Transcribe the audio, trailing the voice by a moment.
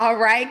All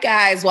right,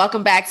 guys,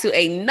 welcome back to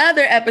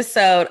another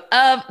episode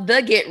of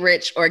the Get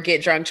Rich or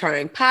Get Drunk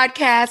Trying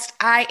podcast.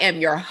 I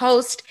am your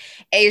host,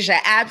 Asia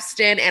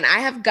Abston, and I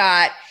have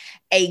got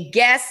a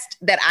guest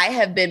that I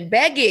have been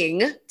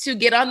begging to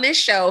get on this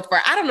show for,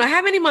 I don't know,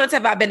 how many months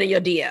have I been in your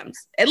DMs?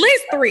 At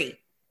least 3.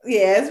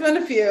 Yeah, it's been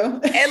a few.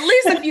 At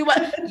least a few.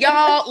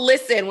 Y'all,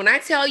 listen, when I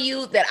tell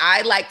you that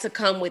I like to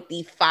come with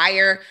the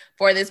fire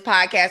for this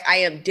podcast, I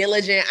am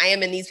diligent. I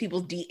am in these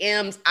people's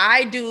DMs.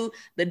 I do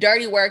the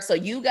dirty work so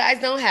you guys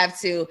don't have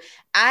to.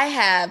 I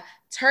have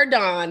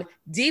Turdon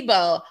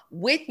Debo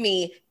with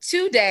me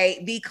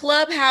today. The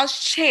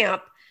Clubhouse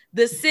champ,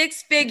 the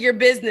 6-figure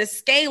business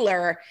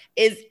scaler,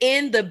 is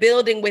in the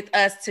building with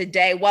us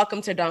today.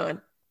 Welcome,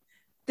 Turdon.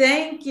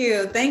 Thank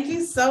you. Thank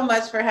you so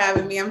much for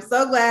having me. I'm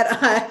so glad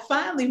I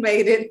finally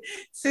made it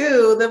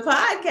to the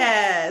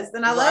podcast.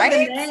 And I love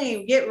the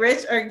name, Get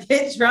Rich or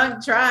Get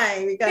Drunk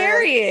Trying. Because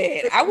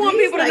period. I want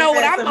people to know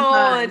what I'm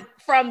on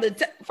from the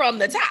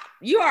top.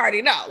 You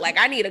already know. Like,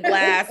 I need a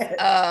glass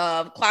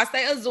of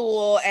Clase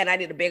Azul and I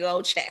need a big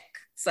old check.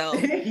 So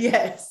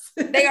yes,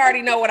 they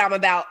already know what I'm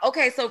about.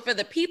 Okay, so for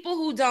the people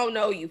who don't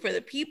know you, for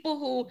the people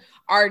who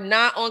are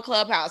not on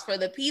Clubhouse, for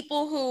the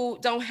people who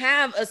don't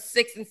have a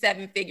 6 and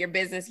 7-figure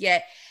business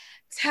yet,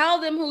 tell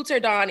them who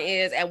Turdon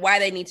is and why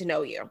they need to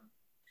know you.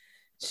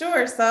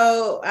 Sure.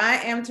 So I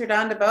am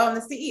Turdon Debo. I'm the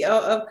CEO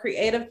of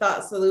Creative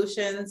Thought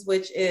Solutions,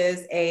 which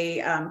is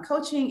a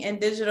coaching and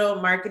digital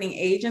marketing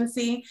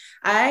agency.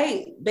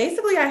 I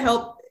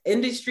help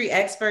industry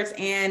experts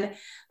and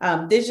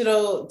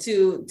digital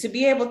to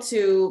be able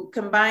to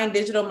combine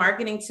digital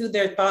marketing to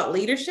their thought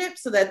leadership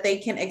so that they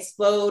can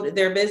explode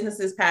their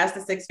businesses past the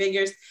 6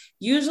 figures.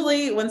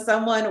 Usually when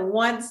someone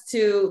wants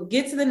to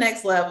get to the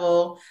next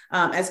level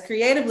as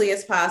creatively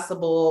as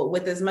possible,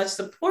 with as much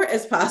support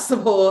as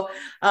possible,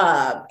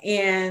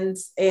 and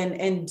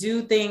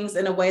do things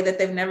in a way that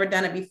they've never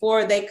done it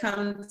before, they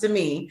come to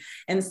me.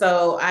 And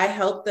so I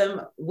help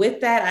them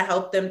with that. I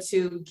help them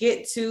to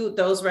get to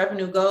those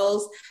revenue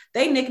goals.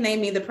 They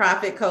nickname me the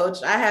profit coach.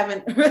 I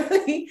haven't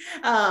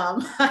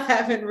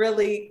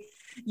really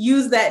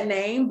used that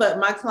name, but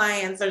my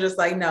clients are just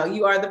like, no,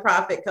 you are the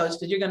profit coach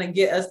because you're going to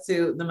get us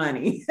to the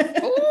money.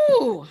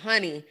 Ooh,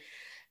 honey.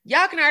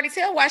 Y'all can already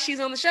tell why she's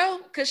on the show,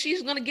 because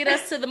she's going to get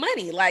us to the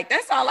money. Like,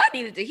 that's all I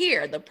needed to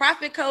hear. The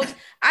profit coach.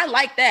 I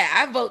like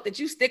that. I vote that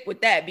you stick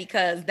with that,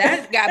 because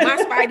that got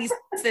my spidey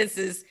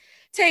senses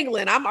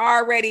tingling. I'm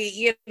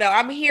already,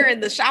 I'm hearing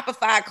the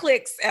Shopify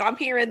clicks, and I'm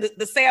hearing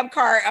the Sam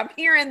cart. I'm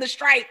hearing the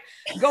Stripe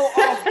go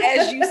off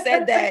as you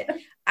said that.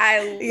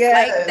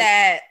 Like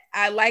that.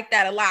 I like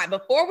that a lot.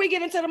 Before we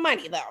get into the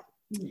money,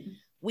 though,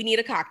 we need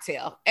a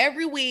cocktail.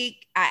 Every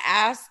week, I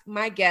ask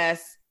my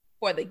guests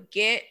for the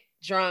Get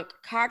Drunk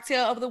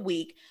cocktail of the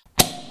week.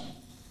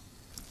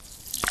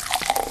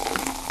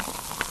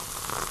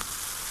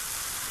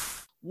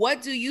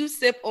 What do you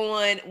sip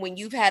on when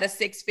you've had a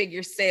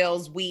 6-figure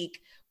sales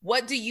week?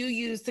 What do you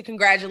use to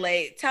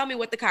congratulate? Tell me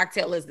what the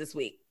cocktail is this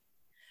week.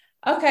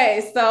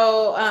 Okay,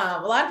 so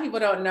a lot of people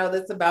don't know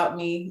this about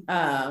me.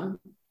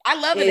 I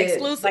love an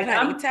exclusive, like,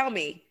 honey. Tell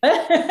me.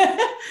 A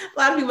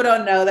lot of people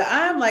don't know that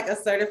I'm like a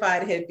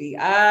certified hippie.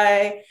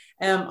 I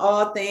am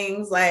all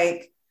things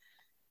like,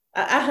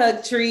 I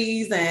hug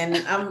trees, and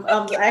I'm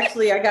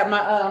actually, I got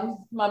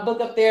my book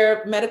up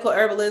there, Medical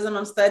Herbalism.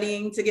 I'm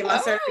studying to get my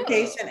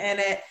certification in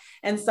it.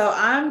 And so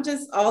I'm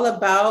just all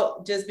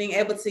about just being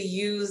able to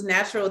use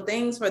natural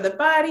things for the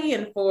body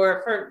and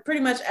for pretty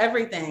much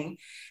everything.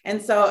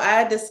 And so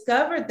I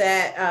discovered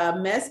that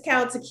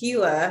mezcal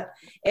tequila,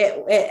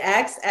 it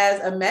acts as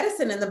a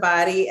medicine in the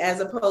body as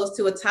opposed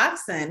to a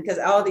toxin, because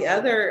all the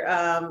other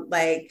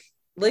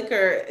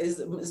liquor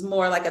is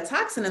more like a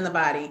toxin in the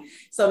body.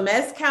 So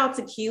mezcal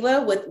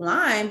tequila with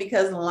lime,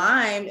 because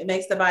lime, it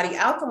makes the body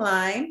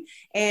alkaline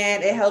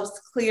and it helps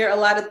clear a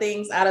lot of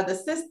things out of the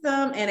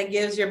system, and it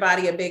gives your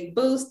body a big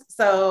boost.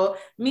 So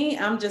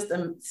I'm just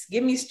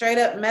give me straight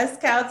up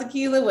mezcal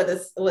tequila with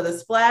a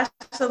splash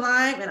of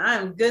lime, and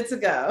I'm good to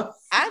go.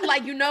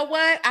 You know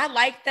what? I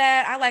like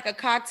that. I like a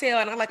cocktail,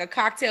 and I like a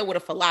cocktail with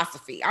a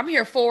philosophy. I'm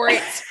here for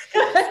it.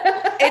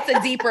 It's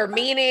a deeper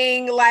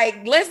meaning.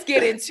 Like, let's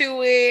get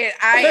into it.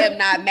 I am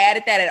not mad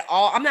at that at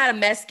all. I'm not a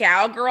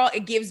mezcal girl.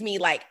 It gives me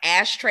like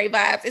ashtray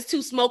vibes. It's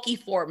too smoky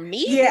for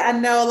me. Yeah, I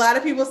know a lot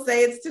of people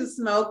say it's too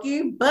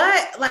smoky,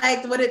 but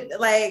like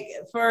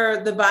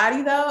for the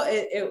body though,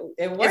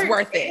 it works. It's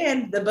worth it.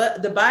 And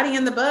the body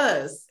and the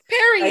buzz.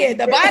 Period.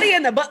 The body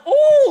and the buzz.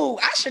 Ooh,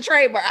 I should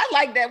trademark. I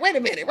like that. Wait a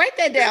minute. Write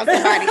that down,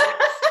 somebody.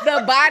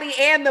 The body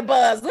and the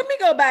buzz. Let me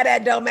go buy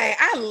that domain.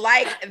 I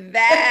like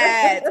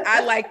that. I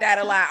like that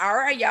a lot. All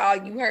right, y'all.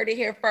 You heard it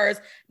here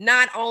first.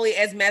 Not only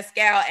is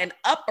mezcal an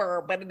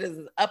upper, but it is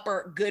an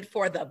upper good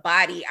for the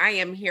body. I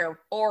am here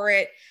for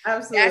it.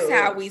 Absolutely. That's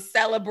how we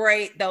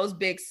celebrate those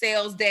big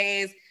sales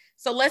days.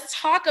 So let's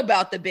talk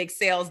about the big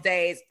sales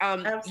days.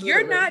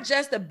 You're not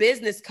just a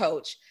business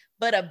coach,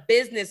 but a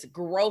business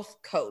growth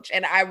coach.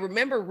 And I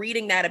remember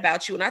reading that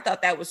about you, and I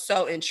thought that was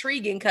so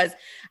intriguing because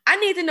I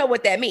need to know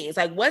what that means.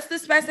 Like, what's the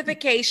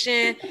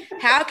specification?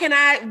 How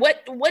can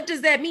what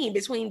does that mean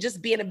between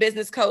just being a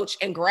business coach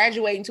and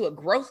graduating to a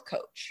growth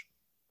coach?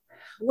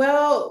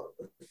 Well,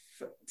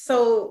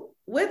 so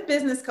with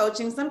business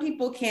coaching, some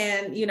people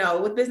can,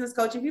 with business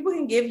coaching, people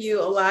can give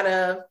you a lot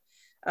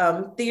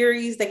of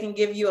theories. They can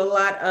give you a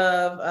lot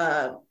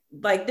of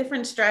like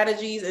different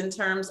strategies in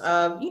terms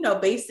of,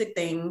 basic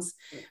things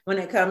when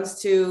it comes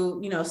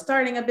to,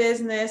 starting a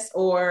business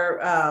or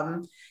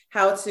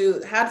how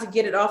to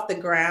get it off the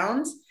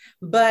ground.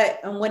 But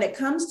when it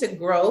comes to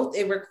growth,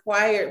 it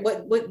requires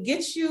what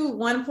gets you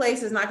one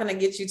place is not going to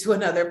get you to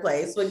another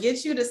place. What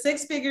gets you to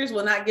 6 figures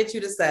will not get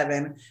you to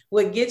 7.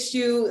 What gets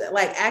you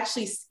like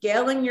actually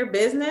scaling your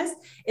business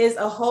is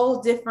a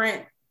whole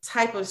different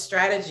type of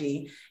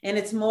strategy. And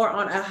it's more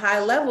on a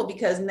high level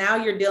because now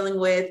you're dealing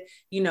with,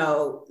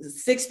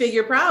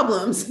 6-figure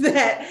problems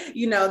that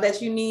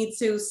you need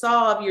to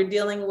solve. You're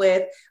dealing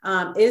with,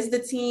 is the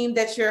team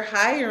that you're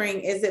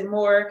hiring, is it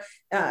more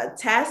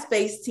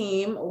task-based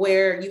team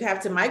where you have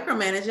to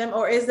micromanage them,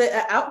 or is it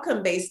an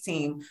outcome-based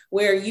team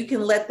where you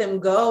can let them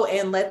go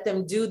and let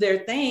them do their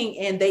thing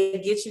and they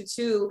get you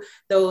to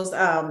those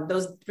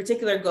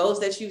particular goals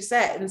that you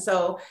set? And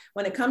so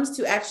when it comes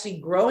to actually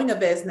growing a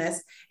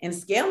business and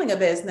scaling a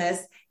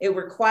business, it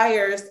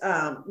requires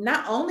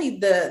not only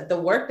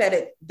the work that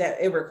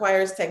it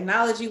requires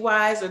technology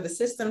wise, or the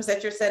systems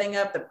that you're setting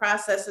up, the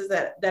processes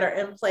that are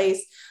in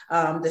place,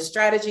 the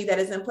strategy that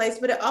is in place,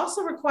 but it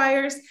also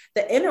requires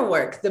the inner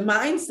work, the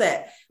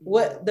mindset,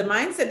 the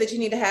mindset that you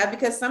need to have,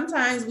 because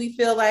sometimes we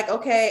feel like,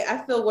 okay, I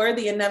feel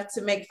worthy enough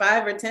to make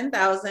 5 or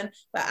 10,000,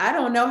 but I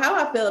don't know how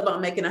I feel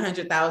about making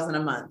 100,000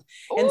 a month.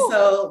 Ooh. And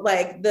so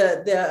like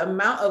the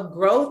amount of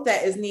growth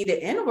that is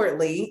needed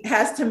inwardly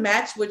has to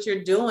match what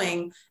you're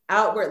doing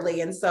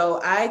outwardly. And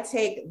so I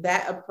take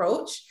that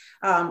approach.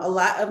 A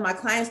lot of my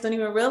clients don't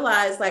even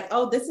realize like,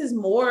 oh, this is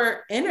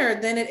more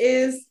inner than it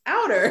is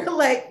outer,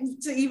 like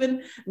to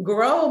even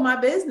grow my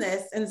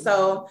business. And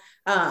so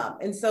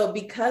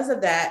because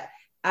of that,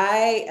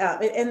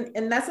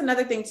 and that's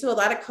another thing too. A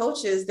lot of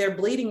coaches, they're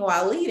bleeding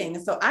while leading.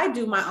 And so I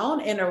do my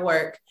own inner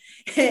work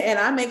and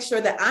I make sure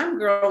that I'm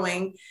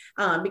growing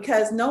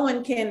because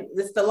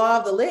it's the law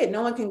of the lid.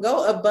 No one can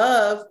go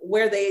above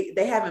where they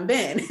haven't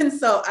been. And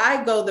so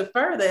I go the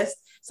furthest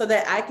so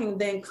that I can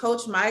then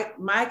coach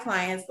my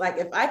clients. Like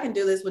if I can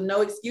do this with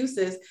no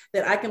excuses,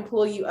 then I can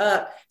pull you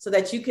up so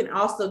that you can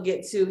also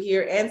get to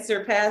here and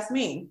surpass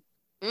me.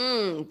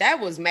 That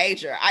was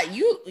major.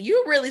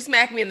 You really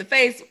smacked me in the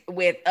face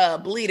with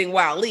bleeding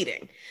while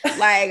leading.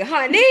 Like,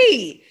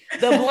 honey,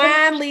 the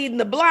blind leading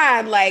the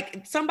blind.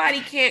 Like somebody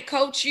can't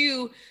coach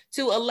you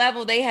to a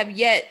level they have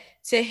yet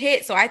to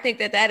hit. So I think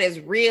that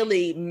is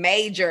really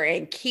major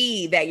and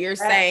key that you're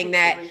saying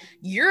that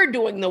you're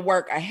doing the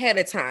work ahead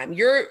of time.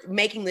 You're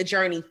making the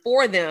journey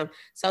for them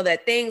so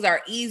that things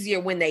are easier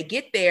when they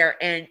get there.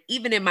 And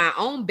even in my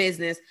own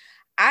business,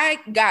 I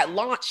got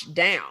launched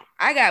down.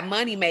 I got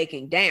money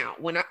making down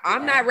when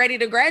I'm not ready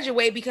to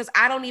graduate because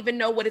I don't even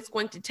know what it's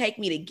going to take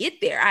me to get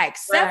there. I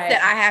accept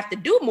that I have to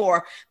do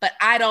more, but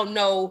I don't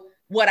know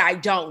what I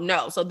don't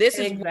know. So this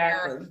is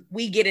where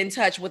we get in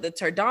touch with the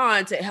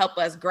Turdon to help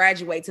us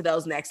graduate to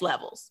those next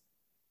levels.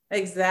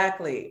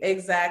 Exactly.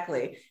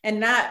 And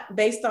not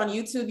based on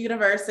YouTube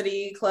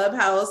University,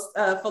 Clubhouse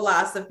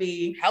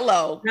philosophy.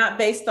 Hello. Not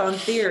based on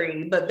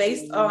theory, but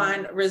based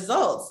on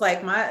results.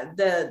 Like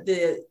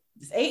the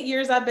 8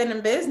 years I've been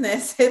in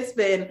business, it's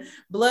been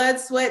blood,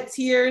 sweat,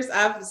 tears.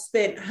 I've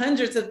spent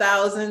hundreds of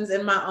thousands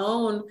in my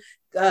own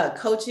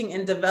coaching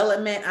and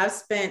development. I've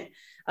spent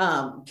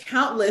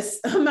countless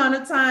amount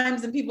of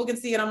times, and people can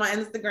see it on my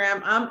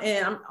Instagram.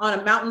 I'm on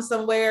a mountain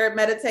somewhere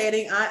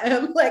meditating. I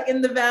am like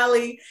in the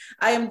valley.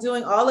 I am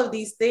doing all of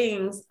these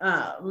things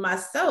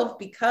myself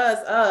because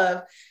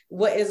of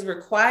what is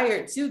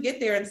required to get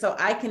there. And so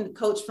I can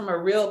coach from a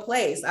real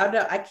place.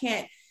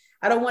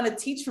 I don't want to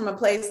teach from a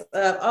place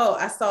of, oh,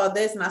 I saw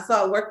this and I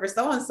saw it work for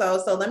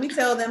so-and-so. So let me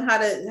tell them how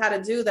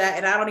to do that.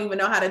 And I don't even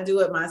know how to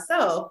do it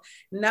myself.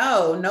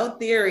 No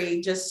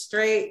theory, just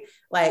straight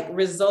like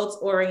results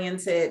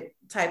oriented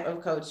type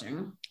of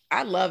coaching.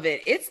 I love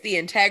it. It's the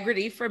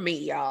integrity for me,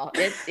 y'all.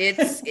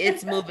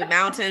 It's moving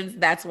mountains.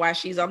 That's why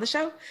she's on the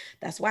show.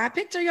 That's why I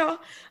picked her, y'all.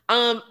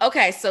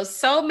 Okay.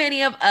 So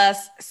many of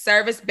us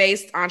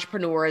service-based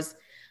entrepreneurs,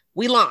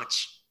 we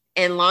launch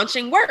and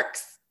launching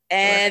works.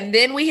 And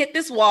then we hit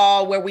this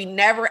wall where we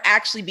never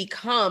actually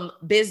become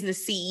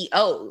business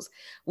CEOs.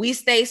 We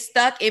stay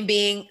stuck in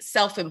being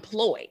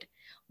self-employed.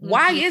 Mm-hmm.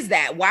 Why is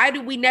that? Why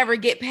do we never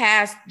get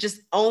past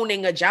just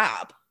owning a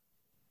job?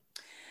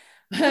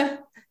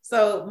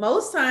 So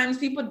most times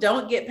people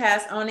don't get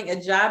past owning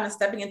a job and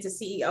stepping into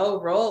CEO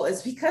role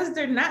is because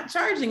they're not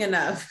charging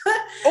enough.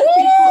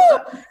 Ooh,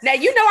 now,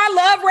 I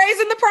love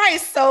raising the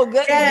price. So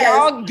good. Yes,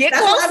 y'all get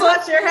closer. That's why I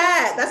bought your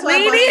hat. That's why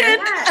I bought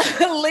your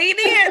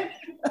hat.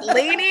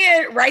 Lean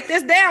in. Write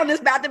this down. It's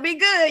about to be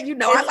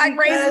good. I like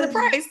raising the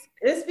price.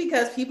 It's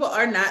because people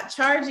are not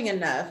charging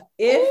enough.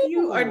 If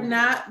you are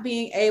not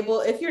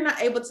if you're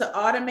not able to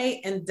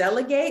automate and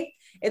delegate,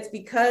 it's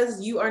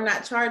because you are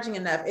not charging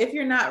enough. If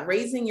you're not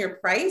raising your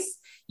price,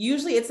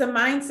 usually it's a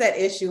mindset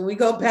issue. We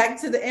go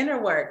back to the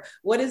inner work.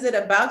 What is it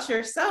about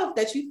yourself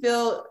that you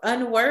feel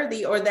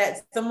unworthy or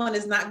that someone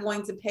is not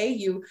going to pay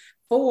you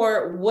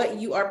for what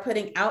you are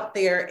putting out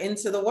there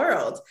into the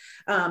world?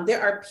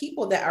 There are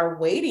people that are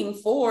waiting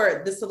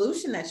for the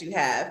solution that you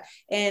have.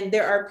 And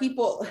there are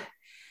people...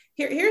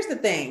 Here's the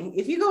thing.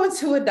 If you go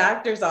into a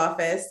doctor's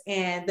office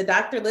and the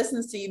doctor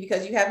listens to you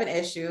because you have an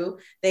issue,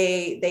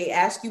 they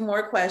ask you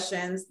more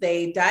questions,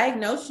 they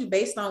diagnose you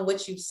based on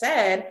what you've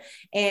said,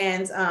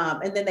 and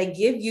then they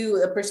give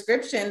you a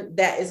prescription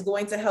that is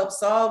going to help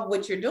solve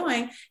what you're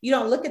doing. You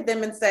don't look at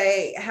them and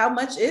say, how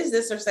much is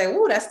this? Or say,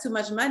 oh, that's too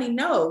much money.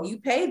 No, you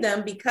pay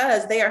them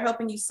because they are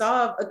helping you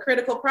solve a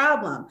critical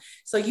problem.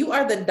 So you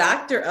are the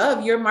doctor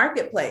of your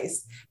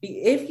marketplace.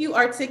 If you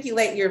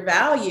articulate your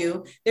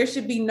value, there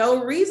should be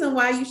no reason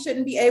why you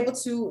shouldn't be able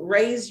to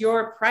raise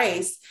your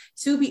price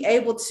to be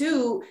able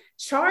to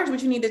charge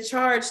what you need to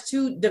charge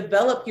to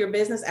develop your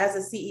business as a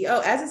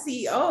CEO. As a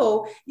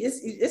CEO,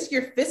 it's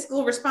your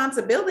fiscal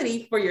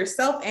responsibility for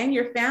yourself and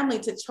your family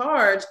to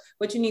charge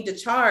what you need to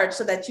charge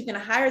so that you can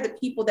hire the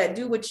people that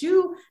do what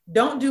you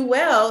don't do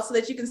well so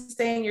that you can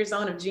stay in your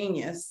zone of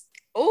genius.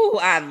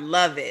 Oh, I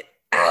love it.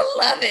 I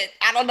love it.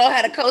 I don't know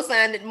how to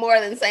co-sign it more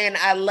than saying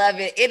I love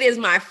it. It is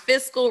my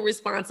fiscal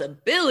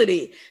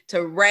responsibility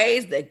to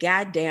raise the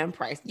goddamn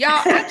price.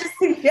 Y'all, yes.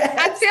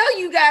 I tell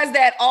you guys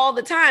that all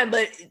the time,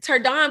 but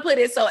Turdon put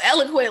it so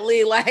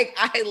eloquently. Like,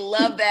 I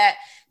love that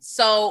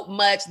so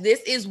much.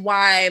 This is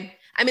why,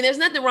 I mean, there's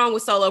nothing wrong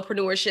with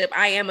solopreneurship.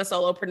 I am a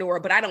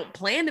solopreneur, but I don't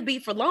plan to be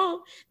for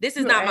long. This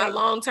is not my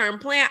long-term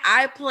plan.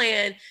 I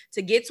plan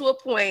to get to a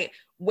point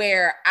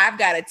where I've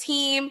got a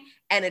team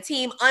and a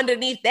team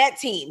underneath that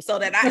team so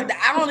that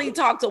I only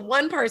talk to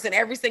one person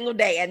every single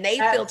day and they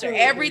filter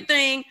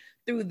everything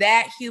through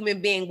that human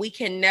being. We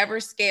can never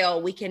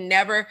scale. We can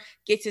never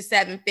get to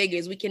 7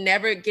 figures. We can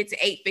never get to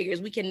 8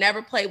 figures. We can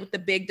never play with the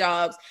big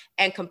dogs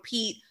and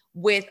compete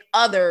with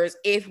others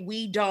if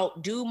we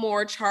don't do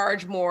more,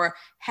 charge more,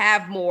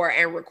 have more,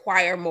 and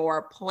require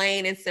more.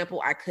 Plain and simple.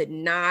 I could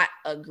not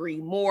agree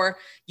more.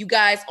 You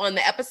guys, on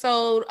the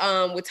episode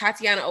with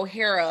Tatiana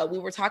O'Hara, we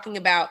were talking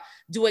about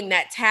doing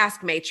that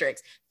task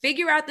matrix.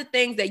 Figure out the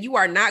things that you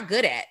are not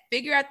good at.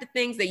 Figure out the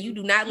things that you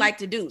do not like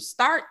to do.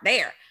 Start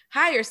there.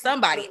 Hire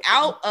somebody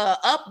out,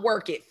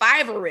 Upwork it,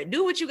 Fiverr it,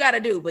 do what you got to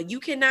do, but you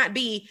cannot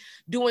be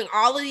doing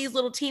all of these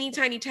little teeny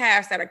tiny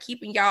tasks that are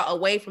keeping y'all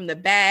away from the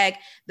bag.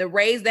 The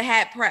raise the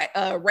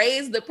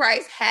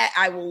price hat.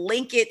 I will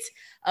link it,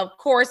 of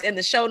course, in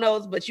the show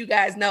notes, but you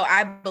guys know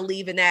I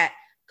believe in that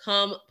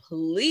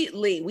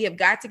completely. We have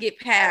got to get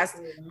past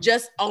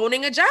just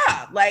owning a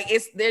job. Like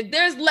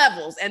there's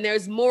levels and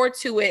there's more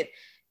to it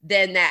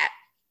than that.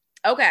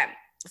 Okay.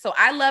 So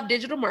I love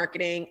digital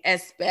marketing,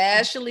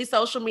 especially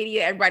social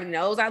media. Everybody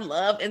knows I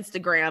love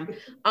Instagram.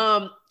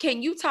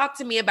 Can you talk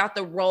to me about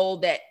the role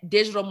that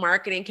digital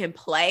marketing can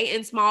play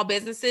in small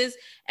businesses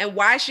and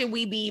why should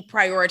we be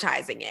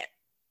prioritizing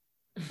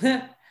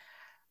it?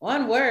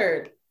 One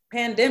word,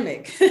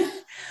 pandemic.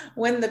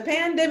 When the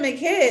pandemic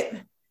hit,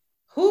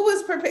 who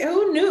was prepared?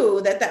 Who knew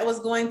that was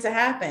going to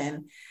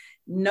happen?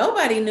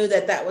 Nobody knew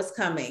that was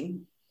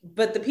coming.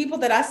 But the people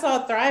that I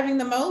saw thriving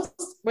the most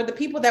were the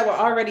people that were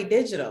already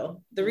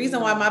digital. The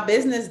reason why my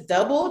business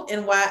doubled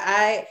and why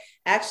I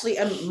actually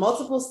am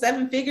multiple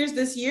 7 figures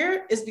this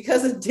year is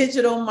because of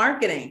digital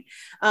marketing.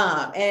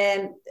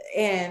 And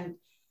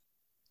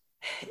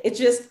it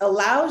just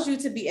allows you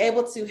to be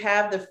able to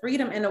have the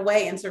freedom in a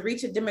way and to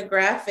reach a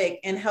demographic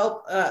and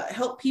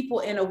help people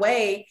in a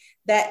way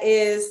that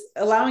is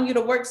allowing you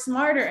to work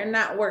smarter and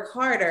not work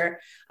harder.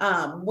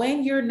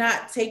 When you're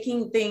not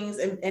taking things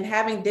and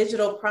having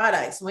digital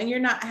products, when you're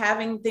not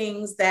having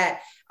things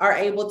that you're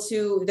able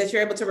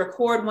to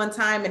record one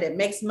time and it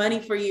makes money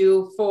for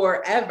you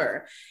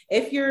forever.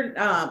 If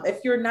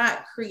you're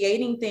not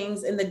creating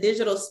things in the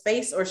digital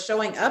space or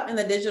showing up in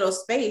the digital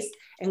space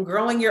and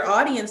growing your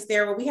audience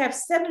there, where we have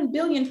 7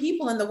 billion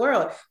people in the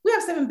world. We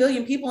have 7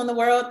 billion people in the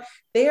world.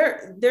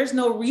 There's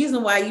no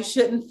reason why you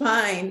shouldn't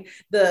find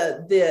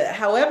the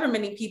however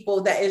many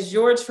people that is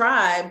your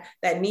tribe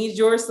that needs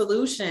your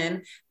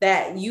solution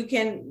that you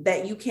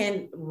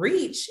can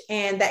reach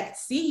and that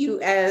see you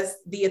as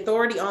the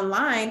authority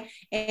online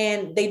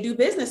and they do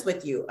business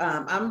with you.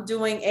 I'm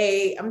doing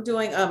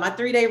my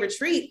 3-day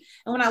retreat.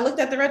 And when I looked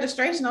at the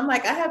registration, I'm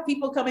like, I have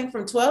people coming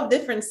from 12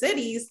 different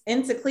cities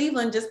into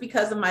Cleveland just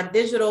because of my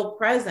digital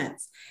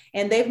presence.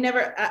 And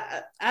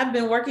I've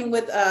been working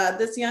with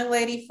this young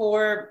lady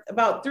for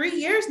about 3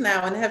 years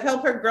now and have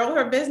helped her grow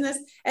her business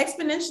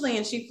exponentially.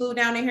 And she flew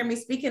down to hear me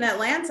speak in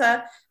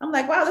Atlanta. I'm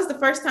like, wow, this is the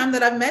first time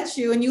that I've met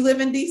you and you live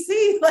in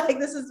DC. Like,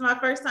 this is my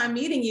first time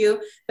meeting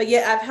you, but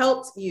yet I've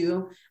helped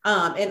you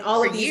in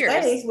all of these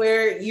ways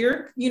where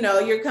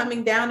you're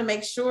coming down to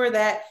make sure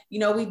that,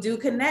 we do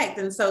connect.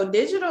 And so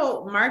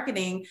digital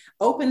marketing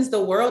opens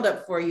the world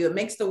up for you. It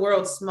makes the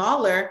world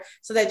smaller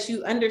so that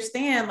you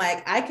understand,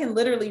 like, I can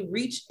literally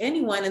reach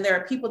anyone and there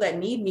are people that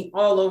need me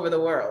all over the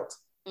world.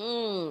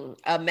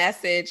 A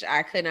message.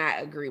 I could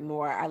not agree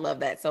more. I love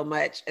that so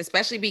much,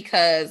 especially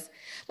because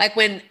like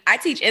when I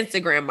teach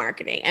Instagram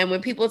marketing and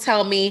when people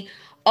tell me,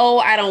 oh,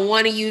 I don't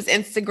want to use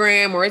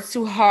Instagram or it's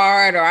too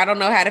hard or I don't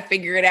know how to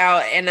figure it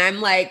out. And I'm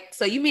like,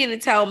 so you mean to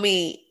tell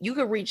me you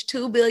could reach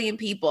 2 billion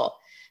people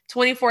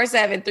 24/7,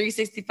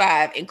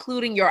 365,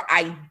 including your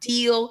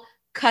ideal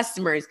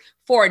customers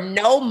for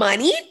no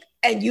money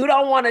and you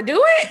don't want to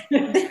do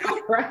it?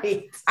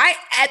 Right.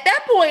 At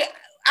that point,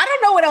 I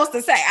don't know what else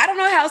to say. I don't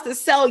know how else to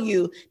sell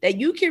you that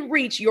you can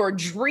reach your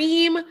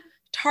dream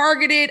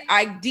targeted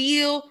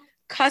ideal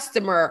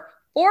customer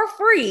for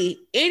free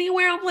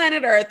anywhere on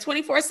planet Earth,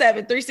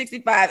 24/7,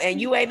 365, and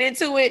you ain't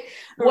into it.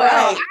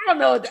 Well, right. I don't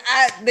know.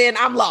 Then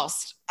I'm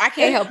lost. I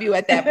can't help you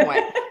at that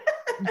point.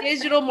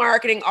 Digital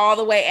marketing all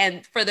the way.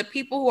 And for the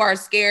people who are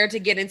scared to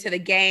get into the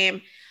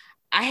game,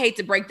 I hate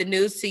to break the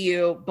news to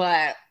you,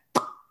 but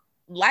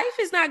life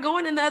is not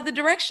going in the other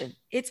direction.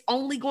 It's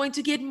only going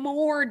to get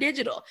more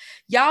digital.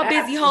 Y'all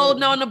busy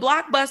holding on to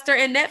Blockbuster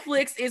and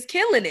Netflix is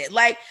killing it.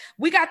 Like,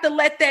 we got to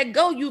let that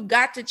go. You've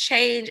got to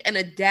change and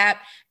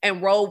adapt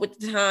and roll with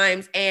the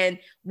times. And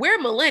we're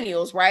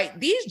millennials, right?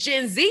 These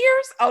Gen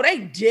Zers, oh, they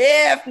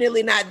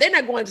definitely not. They're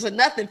not going to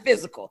nothing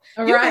physical.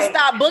 You can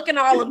stop booking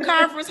all of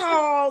conference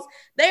halls.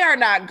 They are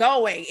not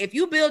going. If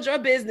you build your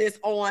business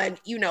on,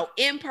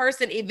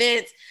 in-person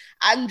events,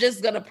 I'm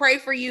just going to pray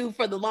for you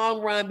for the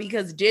long run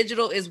because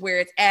digital is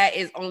where it's at,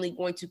 is only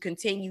going to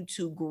continue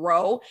to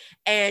grow.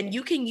 And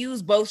you can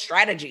use both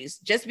strategies.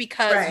 Just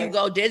because you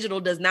go digital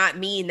does not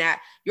mean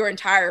that your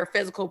entire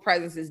physical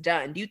presence is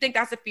done. Do you think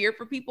that's a fear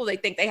for people? They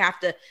think they have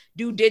to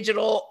do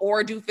digital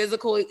or do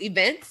physical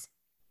events?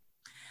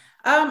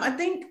 I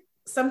think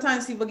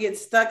sometimes people get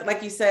stuck,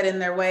 like you said, in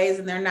their ways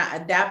and they're not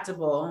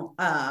adaptable.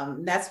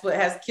 That's what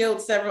has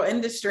killed several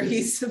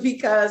industries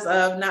because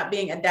of not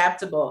being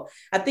adaptable.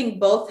 I think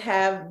both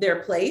have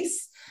their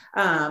place.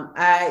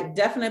 I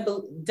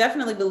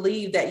definitely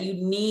believe that you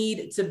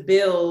need to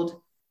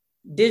build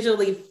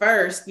digitally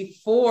first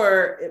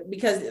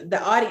because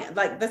the audience,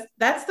 like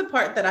that's the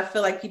part that I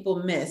feel like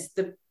people miss.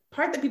 The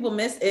part that people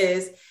miss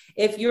is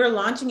if you're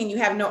launching and you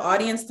have no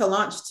audience to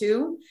launch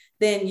to,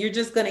 then you're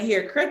just going to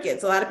hear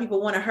crickets. A lot of people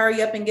want to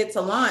hurry up and get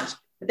to launch,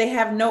 but they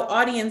have no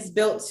audience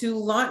built to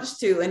launch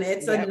to. And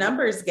it's a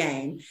numbers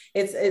game.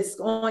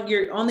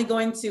 You're only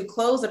going to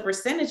close a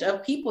percentage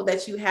of people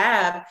that you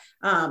have,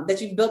 that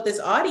you've built this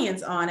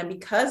audience on. And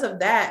because of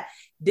that,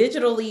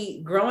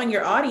 digitally growing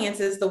your audience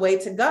is the way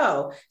to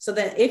go. So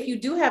that if you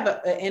do have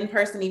an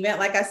in-person event,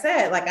 like I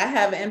said, like I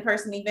have an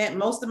in-person event,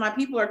 most of my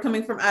people are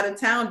coming from out of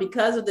town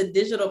because of the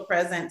digital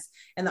presence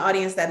and the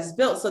audience that is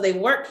built. So they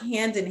work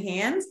hand in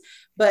hand.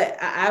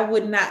 But I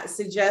would not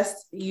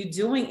suggest you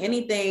doing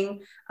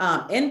anything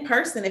in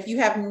person if you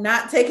have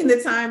not taken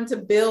the time to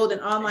build an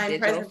online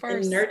presence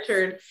and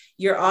nurtured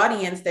your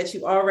audience that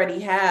you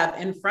already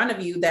have in front of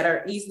you that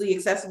are easily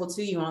accessible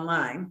to you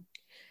online.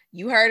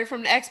 You heard it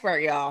from the expert,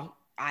 y'all.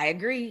 I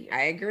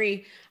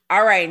agree.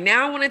 All right.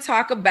 Now I want to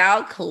talk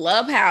about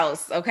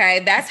Clubhouse. Okay.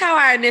 That's how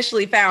I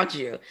initially found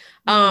you.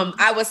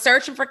 I was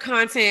searching for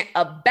content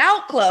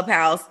about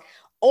Clubhouse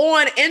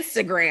on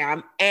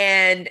Instagram,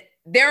 and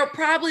there are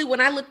probably, when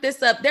I looked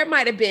this up, there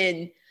might have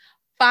been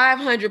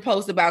 500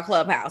 posts about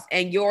Clubhouse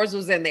and yours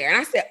was in there. And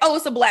I said, oh,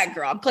 it's a Black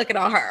girl. I'm clicking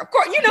on her. Of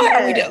course, you know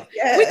how we do.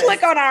 Yes. We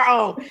click on our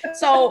own.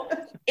 So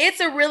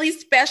it's a really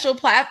special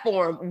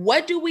platform.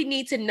 What do we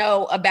need to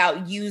know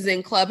about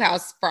using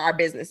Clubhouse for our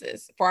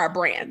businesses, for our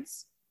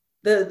brands?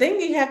 The thing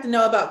you have to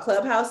know about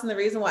Clubhouse, and the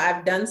reason why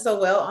I've done so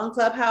well on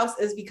Clubhouse,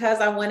 is because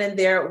I went in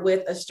there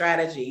with a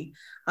strategy.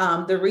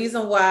 The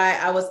reason why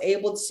I was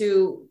able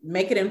to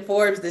make it in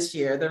Forbes this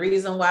year, the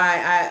reason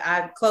why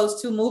I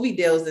closed 2 movie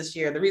deals this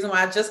year, the reason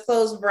why I just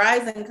closed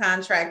Verizon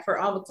contract for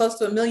almost close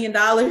to $1 million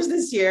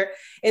this year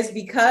is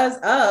because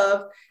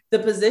of the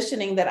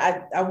positioning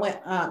that I went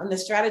and the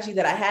strategy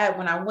that I had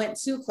when I went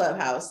to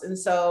Clubhouse. And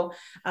so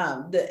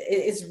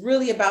it's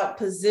really about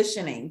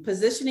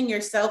positioning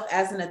yourself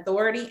as an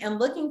authority and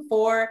looking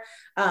for,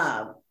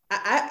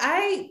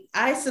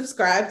 I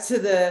subscribe to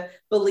the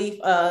belief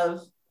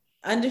of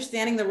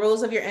understanding the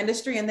rules of your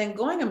industry and then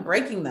going and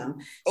breaking them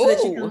so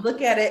that you can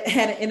look at it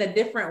in a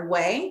different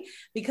way.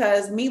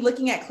 Because me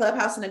looking at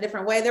Clubhouse in a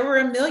different way, there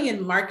were 1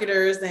 million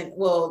marketers, and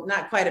well,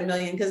 not quite 1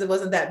 million because it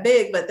wasn't that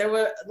big, but there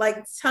were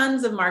like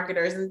tons of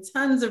marketers and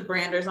tons of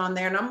branders on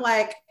there. And I'm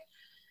like,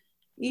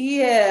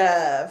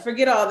 yeah,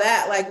 forget all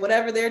that. Like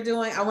whatever they're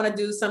doing, I want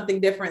to do something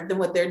different than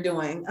what they're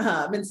doing.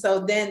 And so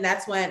then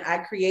that's when I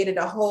created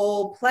a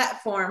whole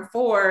platform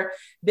for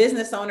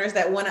business owners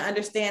that want to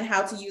understand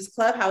how to use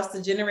Clubhouse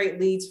to generate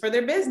leads for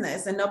their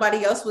business. And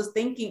nobody else was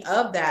thinking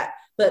of that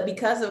But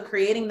because of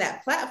creating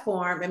that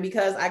platform, and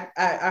because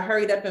I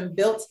hurried up and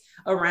built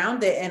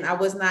around it, and I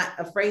was not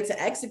afraid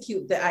to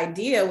execute the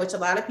idea, which a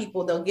lot of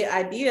people, they'll get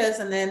ideas,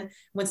 and then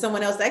when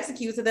someone else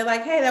executes it, they're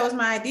like, hey, that was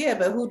my idea,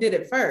 but who did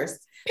it first?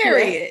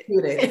 Period.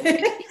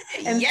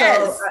 And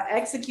Yes. so I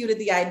executed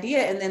the idea.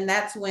 And then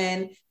that's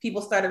when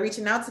people started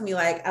reaching out to me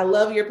like, I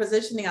love your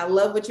positioning. I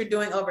love what you're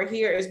doing over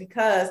here, is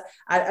because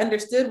I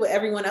understood what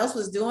everyone else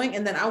was doing.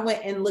 And then I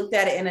went and looked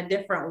at it in a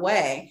different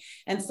way.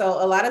 And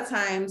so a lot of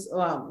times,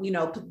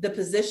 the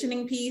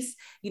positioning piece,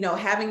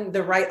 having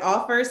the right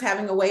offers,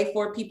 having a way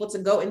for people to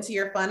go into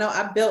your funnel.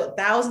 I built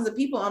thousands of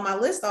people on my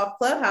list off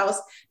Clubhouse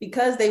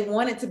because they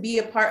wanted to be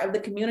a part of the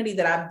community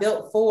that I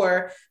built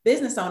for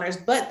business owners.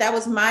 But that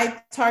was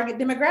my target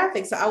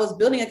demographic. So I was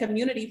building a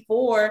community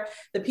for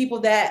the people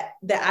that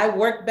I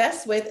work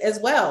best with as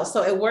well.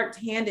 So it worked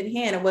hand in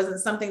hand. It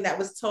wasn't something that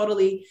was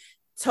totally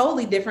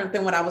different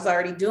than what I was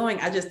already doing.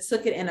 I just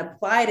took it and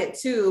applied it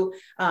to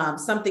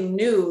something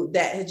new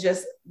that had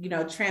just,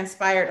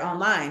 transpired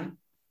online.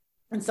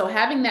 And so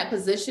having that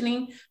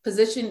positioning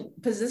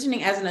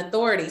as an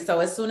authority.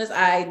 So as soon as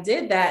I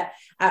did that,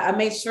 I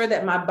made sure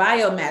that my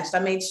bio matched. I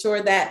made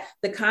sure that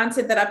the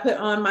content that I put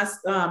on my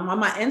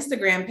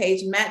Instagram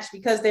page matched,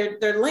 because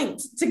they're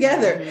linked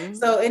together. Mm-hmm.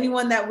 So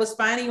anyone that was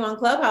finding you on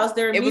Clubhouse,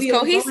 they're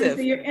immediately going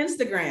to your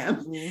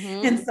Instagram.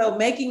 Mm-hmm. And so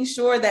making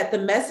sure that the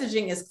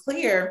messaging is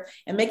clear,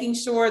 and making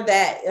sure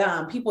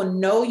that people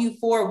know you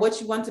for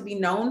what you want to be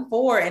known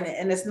for,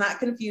 and it's not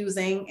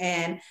confusing,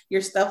 and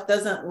your stuff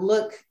doesn't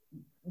look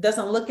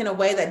in a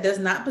way that does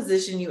not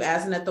position you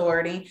as an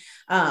authority,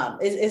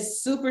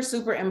 is super,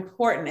 super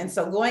important. And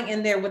so going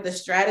in there with a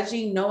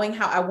strategy, knowing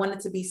how I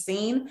wanted to be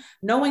seen,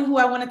 knowing who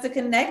I wanted to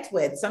connect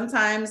with.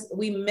 Sometimes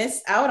we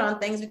miss out on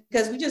things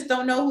because we just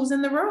don't know who's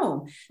in the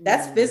room.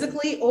 That's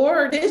physically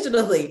or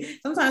digitally.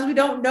 Sometimes we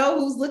don't know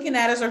who's looking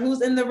at us or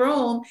who's in the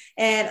room.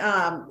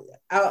 And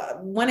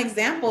one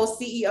example,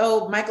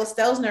 CEO Michael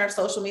Stelzner of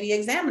Social Media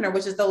Examiner,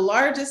 which is the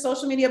largest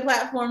social media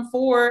platform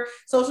for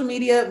social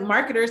media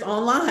marketers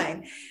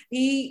online.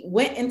 He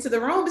went into the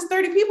room. There's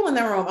 30 people in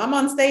the room. I'm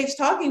on stage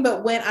talking,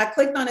 but when I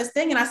clicked on his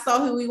thing and I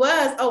saw who he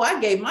was, I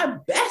gave my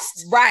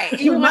best. Right.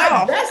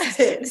 My best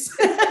tips.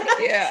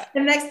 Yeah. The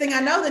next thing I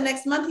know, the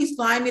next month, he's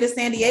flying me to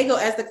San Diego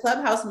as the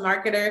Clubhouse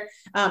marketer,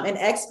 an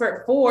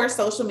expert for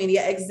Social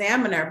Media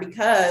Examiner,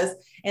 because,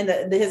 and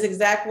his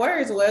exact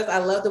words was, I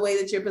love the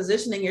way that you're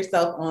positioning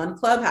yourself on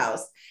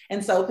Clubhouse.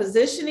 And so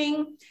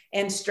positioning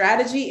and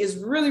strategy is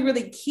really,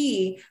 really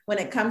key when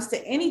it comes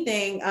to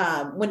anything,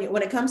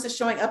 when it comes to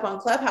showing up on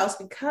Clubhouse,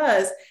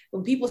 because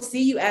when people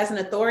see you as an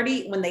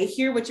authority, when they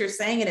hear what you're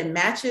saying and it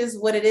matches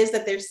what it is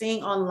that they're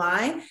seeing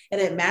online, and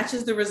it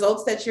matches the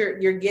results that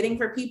you're getting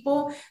for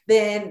people,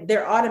 then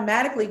they're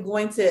automatically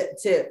going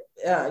to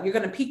you're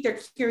going to pique their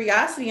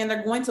curiosity, and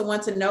they're going to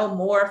want to know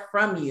more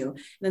from you. And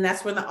then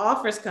that's when the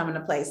offers come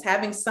into place.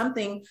 Having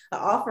an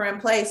offer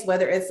in place,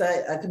 whether it's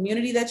a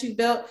community that you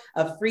built,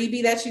 a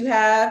freebie that you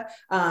have,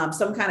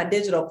 some kind of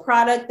digital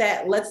product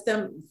that lets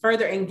them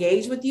further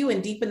engage with you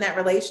and deepen that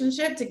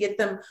relationship to get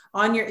them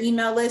on your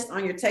email list,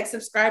 on your tech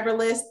subscriber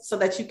list, so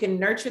that you can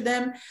nurture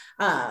them.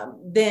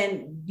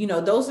 Then,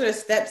 those are the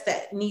steps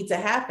that need to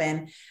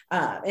happen.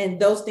 And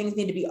those things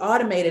need to be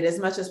automated as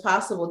much as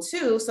possible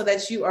too, so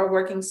that you are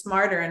working smarter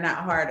and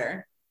not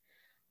harder.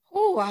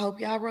 Oh, I hope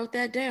y'all wrote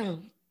that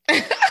down.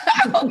 I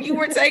hope you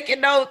were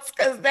taking notes,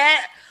 because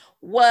that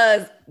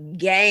was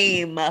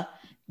game.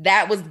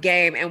 That was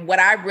game. And what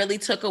I really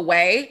took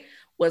away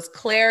was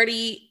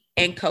clarity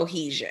and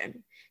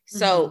cohesion.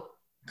 So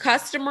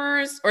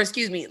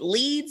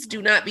leads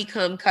do not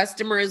become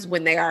customers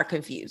when they are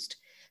confused.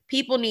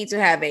 People need to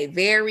have a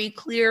very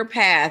clear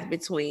path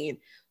between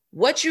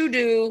what you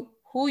do,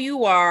 who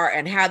you are,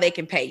 and how they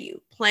can pay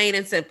you. Plain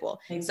and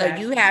simple.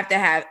 Exactly. So you have to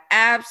have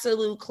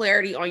absolute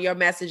clarity on your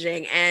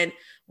messaging. And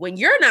when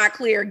you're not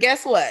clear,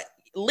 guess what?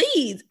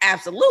 Leads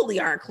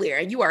absolutely aren't clear,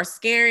 and you are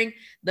scaring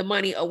the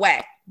money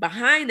away.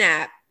 Behind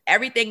that,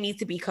 everything needs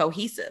to be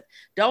cohesive.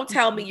 Don't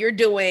tell me you're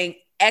doing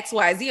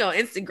XYZ on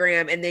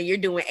Instagram and then you're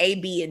doing A,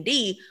 B, and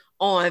D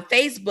on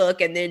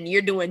Facebook, and then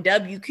you're doing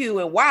W, Q,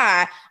 and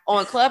Y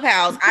on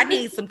Clubhouse. I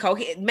need some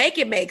make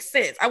it make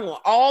sense. I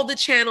want all the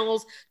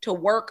channels to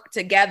work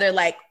together.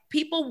 Like,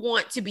 people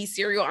want to be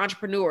serial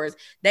entrepreneurs.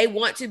 They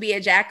want to be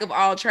a jack of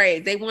all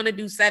trades. They want to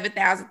do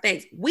 7,000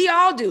 things. We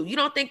all do. You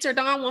don't think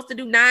Terdon wants to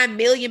do 9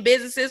 million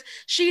businesses?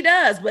 She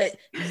does, but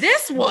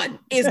this one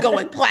is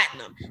going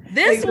platinum.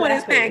 This one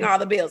is paying all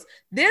the bills.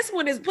 This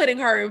one is putting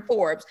her in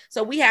Forbes.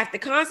 So we have to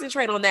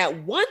concentrate on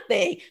that one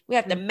thing. We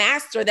have to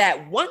master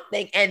that one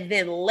thing. And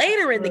then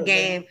later in the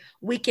game,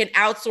 we can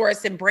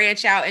outsource and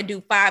branch out and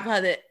do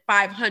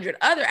 500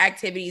 other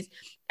activities.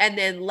 And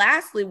then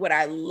lastly, what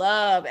I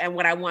love and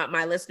what I want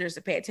my listeners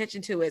to pay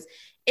attention to is,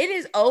 it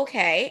is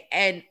okay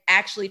and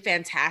actually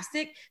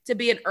fantastic to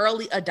be an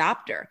early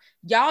adopter.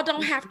 Y'all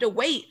don't have to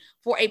wait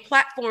for a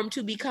platform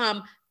to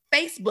become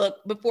Facebook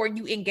before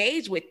you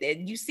engage with it.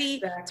 You see,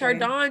 exactly.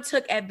 Terdon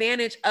took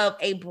advantage of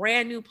a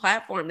brand new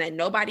platform that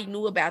nobody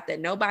knew about, that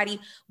nobody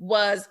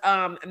was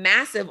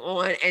massive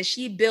on, and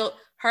she built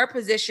her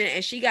position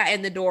and she got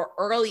in the door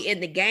early in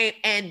the game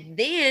and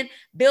then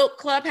built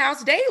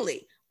Clubhouse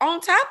Daily on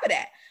top of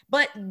that.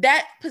 But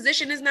that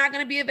position is not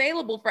going to be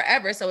available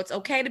forever. So it's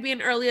okay to be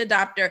an early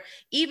adopter.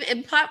 Even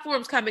and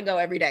platforms come and go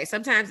every day.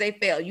 Sometimes they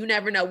fail. You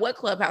never know what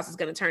Clubhouse is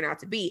going to turn out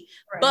to be.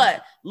 Right.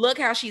 But look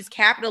how she's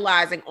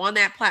capitalizing on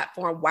that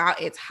platform while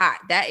it's hot.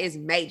 That is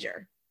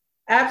major.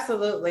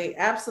 Absolutely.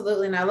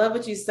 Absolutely. And I love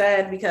what you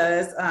said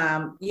because,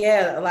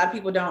 a lot of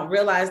people don't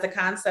realize the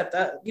concept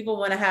of people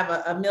want to have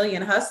a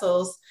million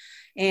hustles.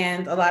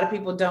 And a lot of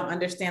people don't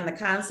understand the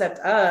concept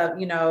of,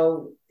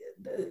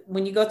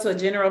 when you go to a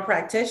general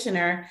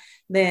practitioner,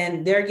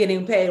 then they're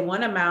getting paid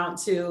one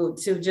amount to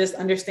just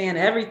understand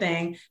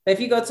everything. But if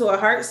you go to a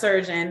heart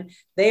surgeon,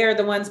 they are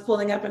the ones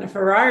pulling up in a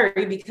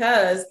Ferrari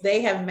because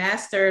they have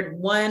mastered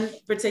one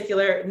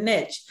particular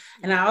niche.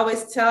 And I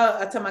always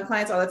tell my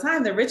clients all the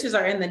time, the riches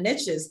are in the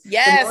niches.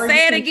 Yes,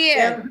 say it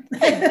again.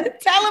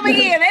 Tell them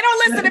again. They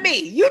don't listen to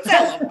me. You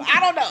tell them. I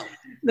don't know.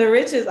 The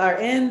riches are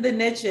in the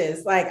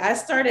niches. Like I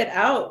started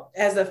out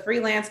as a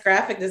freelance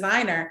graphic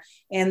designer,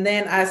 and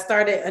then I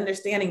started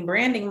understanding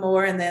branding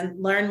more and then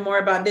learned more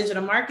about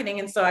digital marketing.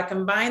 And so I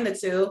combined the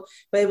two,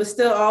 but it was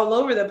still all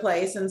over the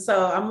place. And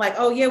so I'm like,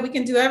 oh yeah, we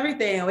can do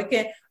everything. We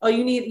can,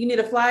 you need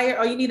a flyer,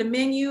 or you need a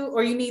menu,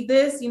 or you need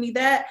this, you need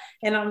that.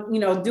 And I'm,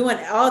 doing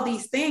all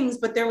these things,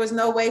 but there was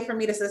no way for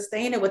me to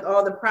sustain it with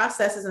all the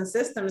processes and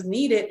systems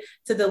needed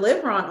to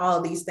deliver on all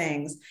of these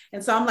things.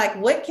 And so I'm like,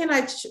 what can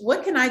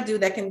I do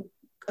that can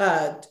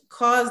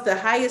cause the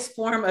highest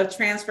form of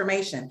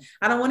transformation?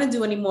 I don't want to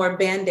do any more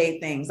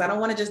Band-Aid things. I don't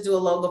want to just do a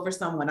logo for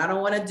someone. I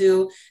don't want to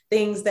do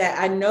things that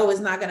I know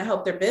is not going to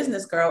help their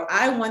business grow.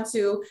 I want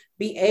to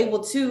be able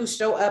to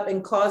show up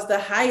and cause the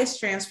highest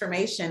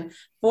transformation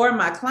for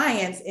my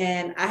clients.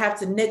 And I have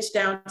to niche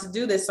down to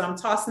do this. So I'm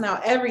tossing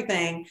out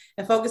everything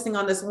and focusing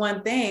on this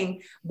one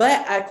thing,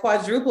 but I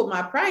quadrupled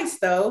my price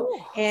though.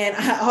 And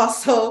I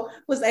also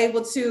was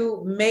able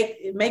to make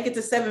it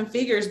to 7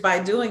 figures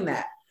by doing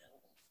that.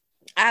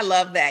 I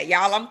love that,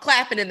 y'all. I'm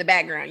clapping in the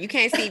background. You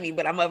can't see me,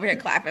 but I'm over here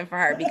clapping for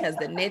her because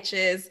the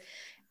niches,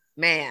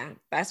 man,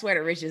 that's where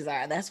the riches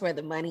are. That's where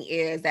the money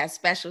is. That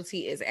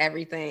specialty is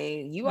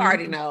everything. You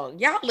already know.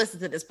 Y'all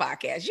listen to this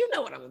podcast. You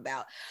know what I'm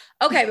about.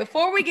 Okay,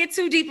 before we get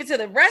too deep into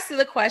the rest of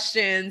the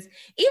questions,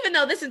 even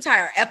though this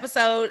entire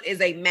episode is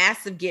a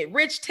massive get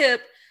rich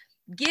tip,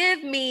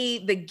 give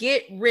me the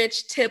get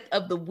rich tip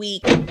of the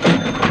week.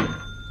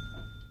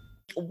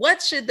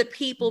 What should the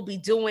people be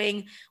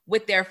doing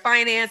with their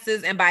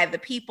finances? And by the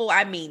people,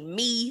 I mean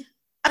me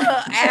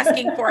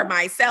asking for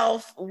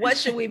myself. What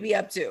should we be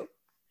up to?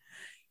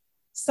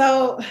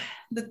 So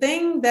the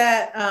thing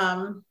that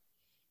I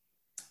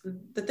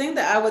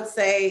would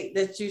say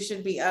that you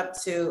should be up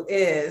to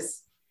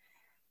is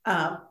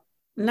not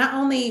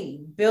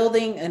only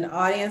building an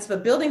audience,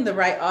 but building the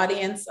right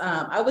audience.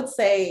 I would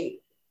say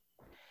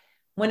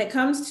when it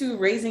comes to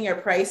raising your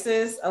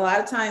prices, a lot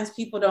of times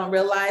people don't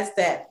realize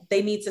that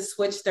they need to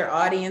switch their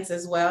audience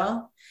as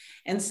well.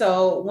 And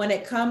so when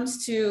it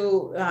comes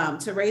to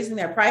raising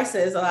their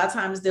prices, a lot of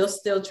times they'll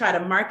still try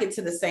to market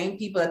to the same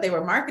people that they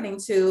were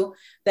marketing to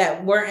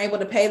that weren't able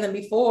to pay them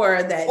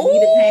before, that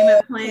needed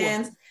payment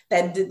plans,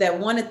 that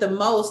wanted the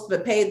most,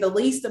 but paid the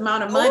least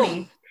amount of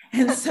money.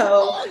 And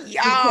so,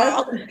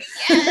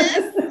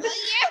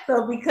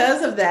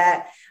 because of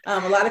that,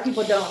 a lot of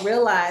people don't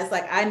realize,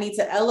 like, I need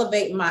to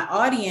elevate my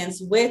audience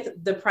with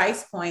the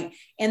price point.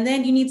 And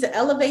then you need to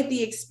elevate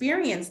the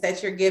experience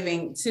that you're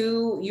giving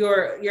to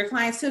your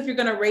clients too. If you're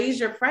going to raise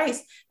your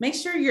price, make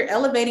sure you're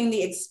elevating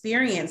the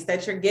experience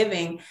that you're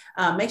giving.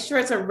 Make sure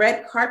it's a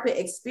red carpet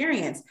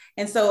experience.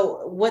 And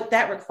so what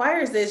that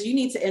requires is you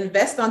need to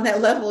invest on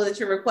that level that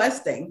you're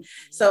requesting.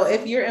 So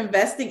if you're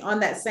investing on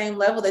that same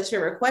level that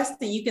you're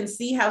requesting, you can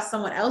see how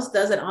someone else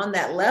does it on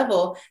that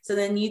level. So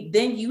then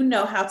you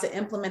know how to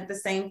implement the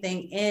same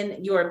thing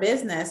in your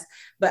business.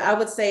 But I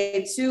would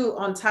say too,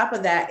 on top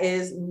of that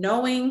is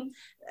knowing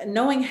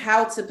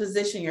how to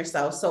position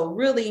yourself. So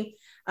really,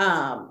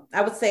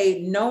 I would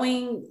say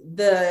knowing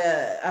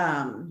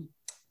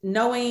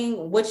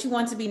what you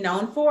want to be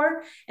known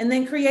for, and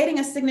then creating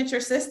a signature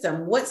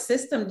system. What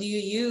system do you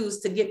use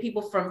to get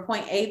people from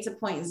point A to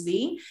point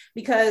Z?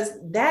 Because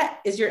that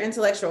is your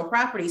intellectual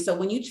property. So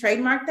when you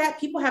trademark that,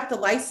 people have to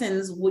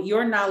license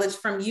your knowledge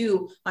from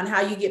you on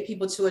how you get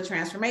people to a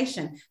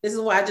transformation. This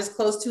is why I just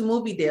closed 2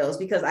 movie deals,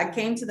 because I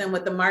came to them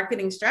with a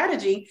marketing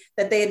strategy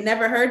that they had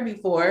never heard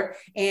before.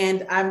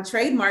 And I'm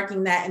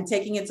trademarking that and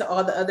taking it to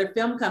all the other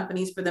film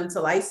companies for them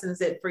to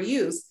license it for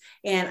use.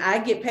 And I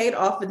get paid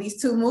off of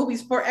these 2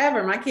 movies forever.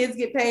 My kids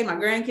get paid, my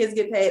grandkids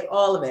get paid,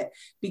 all of it,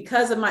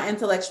 because of my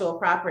intellectual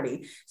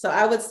property. So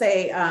I would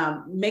say,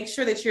 make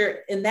sure that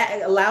and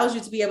that allows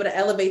you to be able to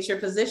elevate your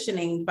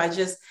positioning by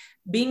just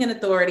being an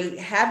authority,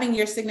 having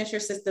your signature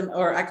system,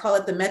 or I call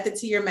it the method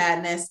to your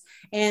madness,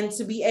 and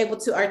to be able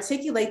to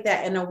articulate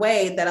that in a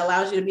way that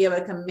allows you to be able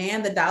to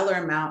command the dollar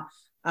amount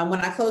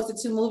When I closed the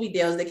 2 movie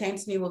deals, they came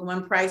to me with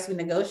one price. We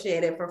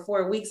negotiated for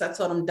 4 weeks. I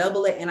told them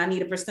double it, and I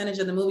need a percentage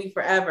of the movie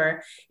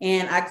forever.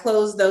 And I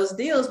closed those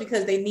deals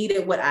because they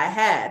needed what I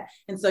had.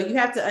 And so you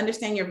have to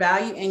understand your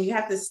value, and you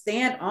have to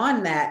stand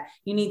on that.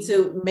 You need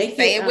to make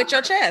Say it with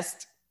your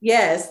chest.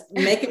 Yes,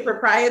 make it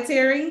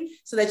proprietary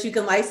so that you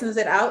can license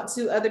it out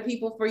to other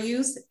people for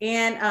use,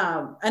 and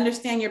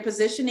understand your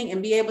positioning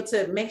and be able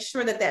to make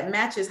sure that that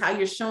matches how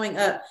you're showing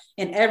up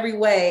in every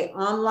way,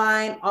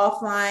 online,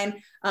 offline,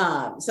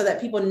 so that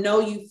people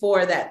know you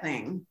for that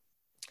thing.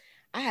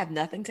 I have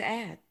nothing to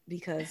add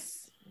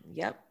because,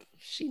 yep,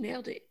 she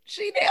nailed it.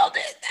 She nailed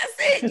it.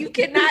 That's it. You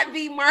cannot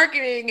be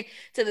marketing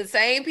to the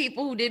same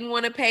people who didn't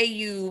want to pay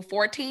you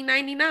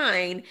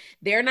 $14.99.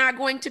 They're not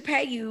going to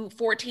pay you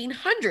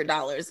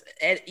 $1,400.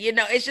 You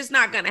know, it's just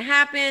not going to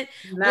happen.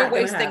 We're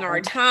wasting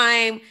our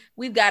time.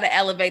 We've got to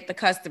elevate the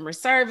customer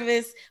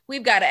service.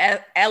 We've got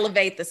to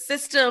elevate the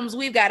systems.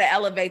 We've got to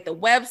elevate the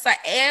website.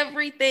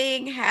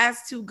 Everything has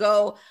to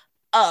go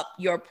up.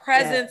 Your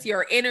presence,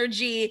 your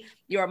energy,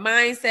 your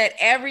mindset,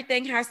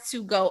 everything has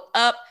to go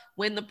up.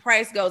 When the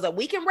price goes up,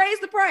 we can raise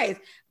the price,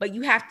 but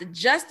you have to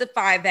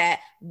justify that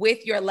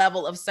with your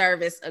level of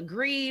service.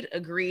 Agreed.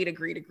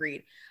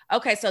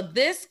 Okay, so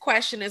this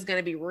question is going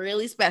to be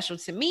really special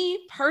to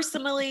me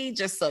personally,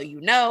 just so you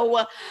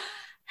know.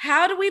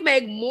 How do we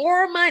make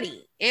more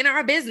money in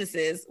our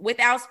businesses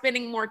without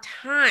spending more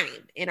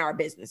time in our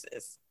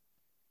businesses?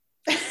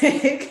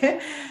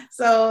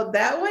 So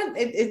that one,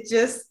 it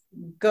just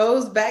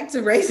goes back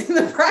to raising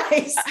the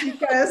price,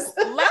 because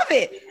love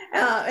it.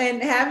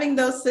 And having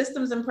those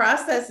systems and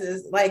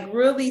processes, like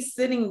really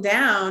sitting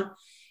down,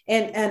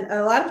 and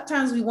a lot of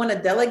times we want to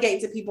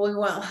delegate to people. We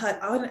want,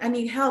 oh, I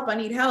need help,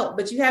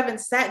 but you haven't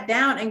sat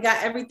down and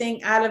got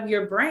everything out of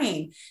your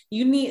brain.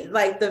 You need,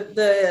 like,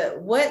 the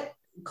what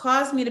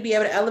caused me to be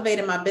able to elevate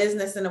in my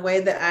business in a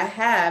way that I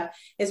have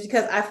is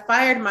because I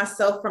fired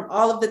myself from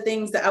all of the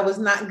things that I was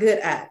not good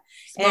at.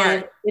 Smart.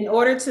 And in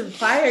order to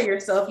fire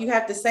yourself, you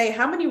have to say,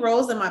 how many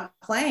roles am I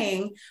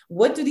playing?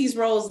 What do these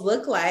roles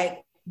look like?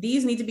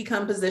 These need to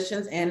become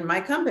positions in my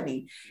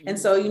company. And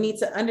so you need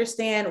to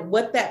understand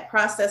what that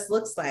process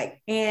looks like.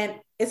 And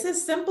it's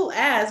as simple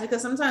as,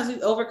 because sometimes we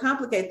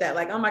overcomplicate that.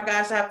 Like, oh my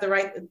gosh, I have to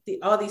write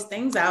all these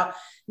things out.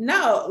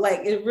 No,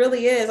 like, it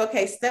really is.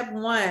 Okay. Step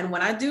one,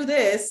 when I do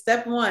this,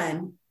 step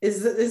one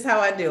is how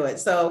I do it.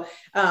 So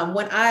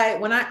when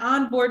I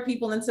onboard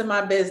people into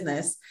my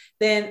business,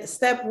 then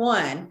step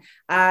one,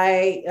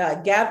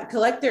 I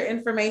collect their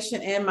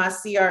information in my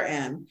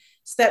CRM.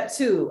 Step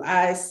two,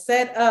 I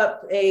set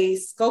up a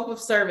scope of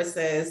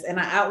services and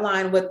I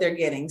outline what they're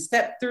getting.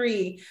 Step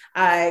three,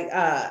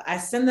 I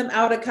send them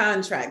out a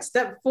contract.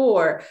 Step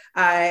four,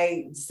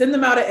 I send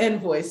them out an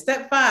invoice.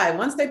 Step five,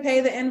 once they pay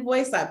the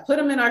invoice, I put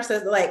them in our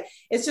system. Like,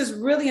 it's just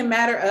really a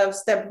matter of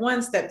step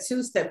one, step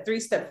two, step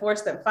three, step four,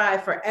 step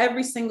five for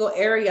every single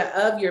area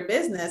of your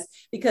business,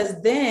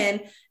 because then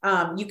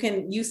you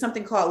can use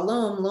something called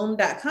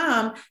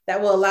loom.com,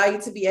 that will allow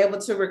you to be able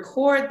to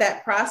record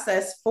that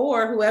process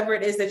for whoever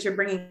it is that you're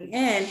bringing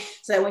in,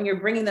 so that when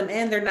you're bringing them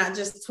in, they're not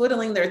just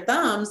twiddling their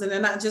thumbs, and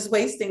they're not just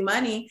wasting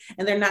money,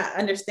 and they're not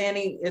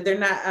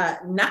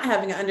not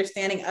having an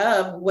understanding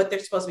of what they're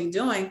supposed to be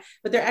doing,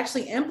 but they're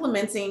actually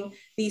implementing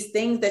these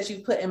things that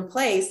you put in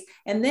place.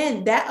 And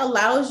then that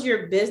allows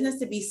your business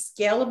to be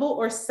scalable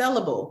or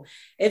sellable.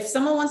 If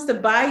someone wants to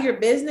buy your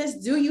business,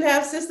 do you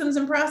have systems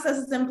and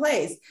processes in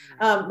place?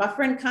 My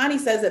friend Connie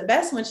says it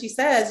best when she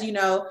says,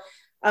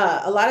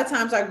 a lot of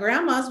times our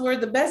grandmas were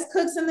the best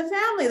cooks in the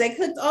family. They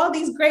cooked all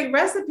these great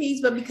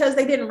recipes, but because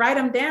they didn't write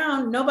them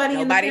down, nobody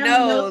in the family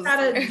knows how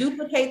to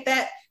duplicate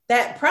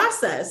that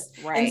process.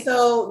 Right. And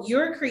so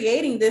you're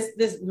creating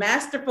this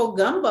masterful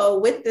gumbo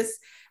with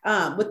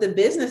the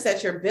business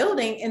that you're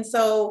building. And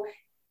so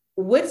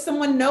would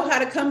someone know how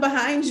to come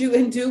behind you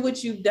and do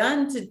what you've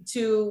done to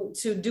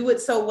do it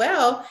so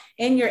well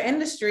in your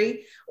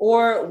industry,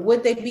 or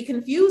would they be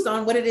confused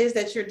on what it is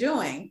that you're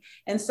doing?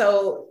 And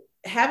so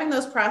having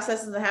those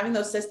processes and having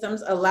those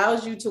systems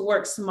allows you to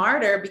work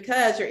smarter,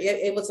 because you're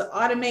able to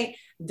automate,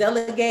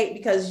 delegate,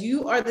 because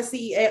you are the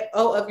CEO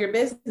of your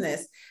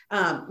business.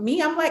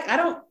 Me, I'm like, I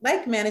don't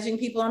like managing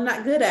people. I'm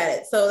not good at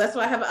it. So that's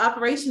why I have an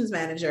operations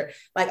manager.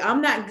 Like,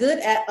 I'm not good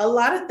at a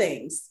lot of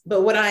things,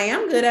 but what I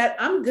am good at,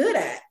 I'm good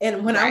at.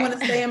 And when I want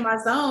to stay in my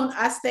zone,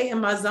 I stay in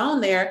my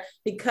zone there,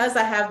 because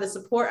I have the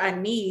support I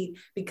need,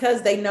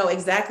 because they know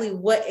exactly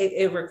what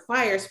it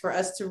requires for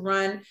us to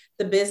run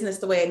the business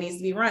the way it needs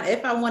to be run.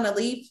 If I want to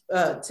leave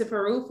to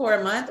Peru for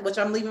a month, which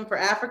I'm leaving for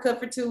Africa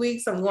for 2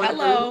 weeks, I'm going to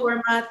Peru for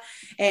a month,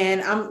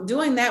 and I'm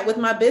doing that with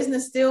my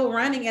business still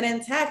running and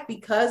intact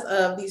because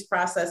of these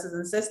processes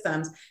and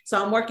systems. So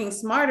I'm working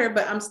smarter,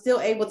 but I'm still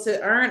able to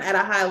earn at a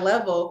high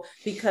level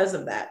because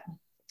of that.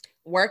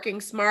 Working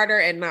smarter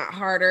and not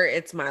harder.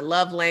 It's my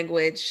love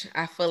language.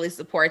 I fully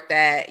support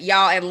that,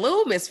 y'all. And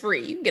Loom is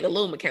free. You can get a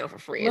Loom account for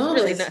free. Loom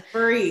it's really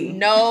free.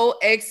 No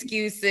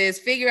excuses.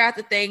 Figure out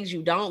the things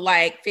you don't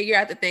like. Figure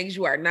out the things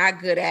you are not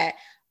good at.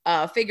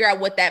 Figure out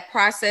what that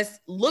process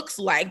looks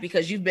like,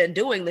 because you've been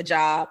doing the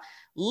job.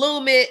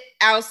 Loom it,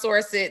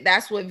 outsource it.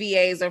 That's what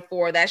VAs are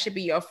for. That should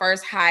be your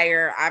first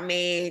hire. I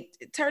mean,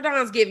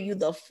 Turdon's giving you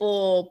the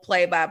full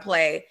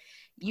play-by-play.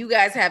 You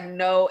guys have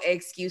no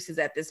excuses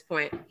at this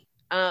point.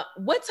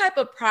 What type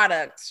of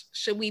products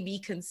should we be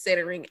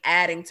considering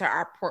adding to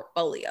our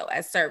portfolio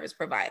as service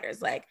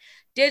providers? Like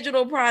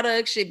digital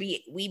products,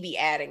 we be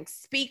adding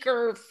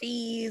speaker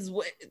fees,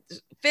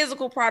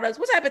 physical products?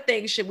 What type of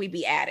things should we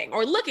be adding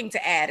or looking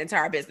to add into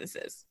our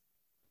businesses?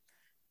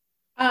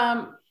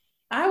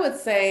 I would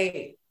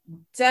say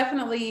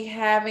definitely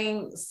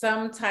having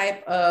some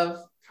type of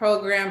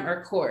program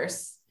or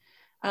course,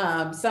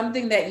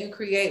 something that you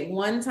create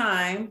one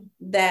time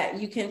that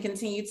you can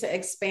continue to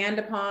expand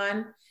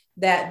upon,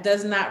 that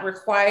does not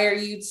require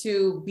you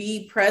to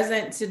be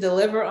present to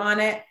deliver on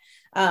it,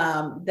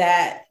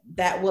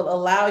 that will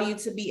allow you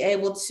to be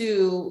able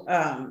to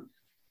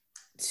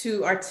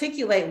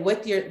articulate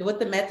what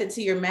the method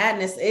to your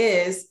madness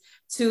is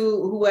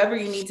to whoever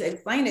you need to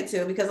explain it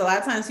to. Because a lot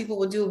of times people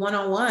will do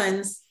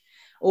one-on-ones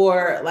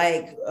or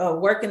like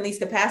work in these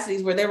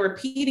capacities where they're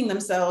repeating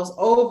themselves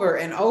over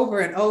and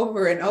over and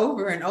over and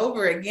over and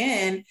over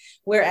again.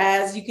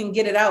 Whereas you can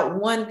get it out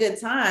one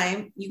good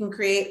time, you can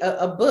create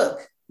a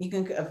book. You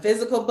can a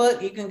physical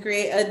book, you can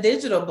create a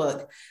digital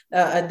book,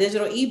 a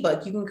digital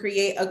ebook, you can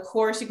create a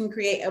course, you can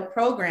create a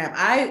program.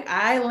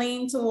 I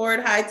lean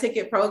toward high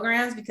ticket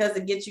programs because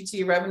it gets you to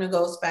your revenue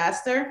goals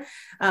faster.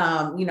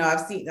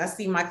 I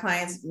see my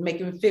clients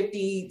making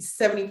 50,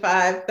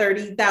 75,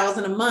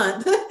 30,000 a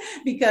month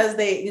because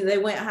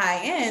they went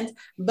high end,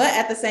 but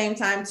at the same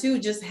time too,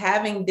 just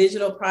having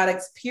digital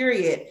products,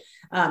 period.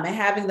 And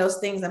having those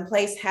things in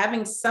place,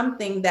 having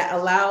something that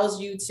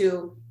allows you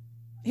to.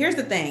 Here's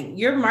the thing,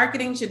 your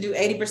marketing should do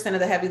 80%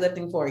 of the heavy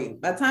lifting for you.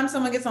 By the time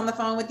someone gets on the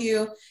phone with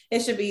you, it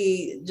should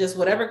be just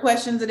whatever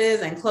questions it is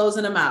and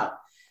closing them out.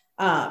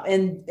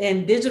 And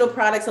digital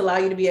products allow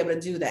you to be able to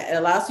do that. It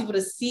allows people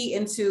to see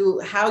into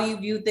how you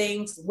view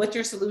things, what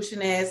your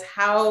solution is,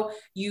 how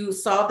you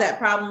solve that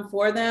problem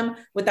for them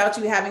without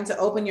you having to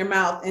open your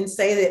mouth and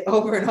say it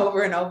over and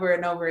over and over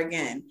and over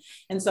again.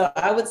 And so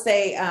I would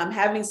say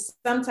having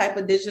some type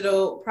of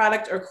digital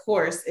product or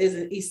course is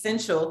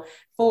essential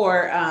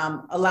for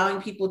allowing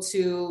people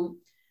to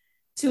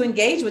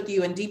engage with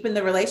you and deepen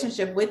the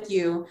relationship with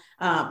you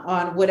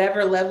on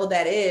whatever level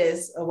that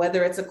is,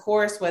 whether it's a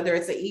course, whether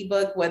it's an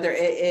ebook, whether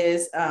it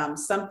is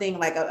something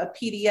like a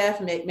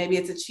PDF, maybe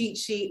it's a cheat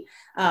sheet.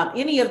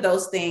 Any of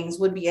those things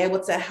would be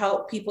able to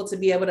help people to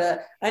be able to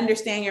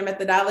understand your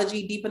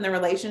methodology, deepen the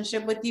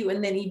relationship with you,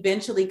 and then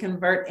eventually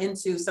convert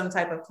into some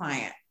type of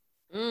client.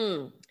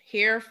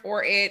 Here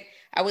for it.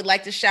 I would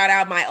like to shout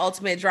out my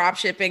ultimate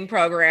dropshipping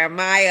program,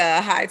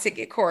 my high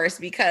ticket course,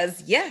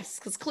 because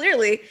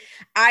clearly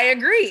I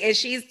agree. And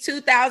she's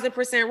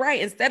 2000% right.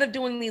 Instead of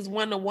doing these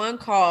one-to-one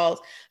calls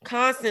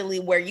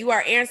constantly where you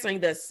are answering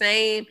the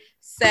same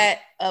set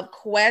of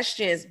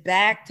questions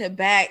back to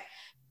back,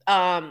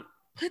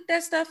 put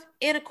that stuff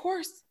in a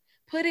course.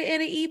 Put it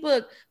in an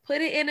ebook,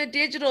 put it in a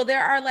digital.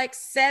 There are like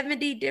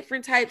 70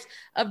 different types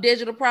of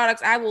digital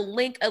products. I will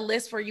link a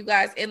list for you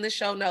guys in the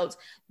show notes,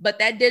 but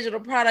that digital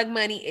product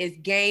money is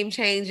game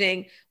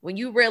changing. When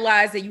you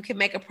realize that you can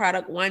make a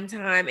product one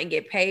time and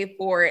get paid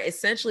for it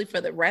essentially for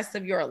the rest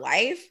of your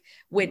life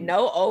with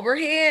no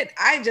overhead,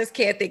 I just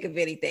can't think of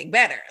anything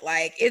better.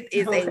 Like it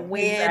is a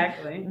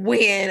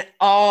win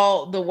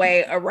all the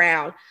way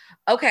around.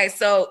 Okay,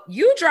 so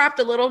you dropped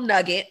a little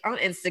nugget on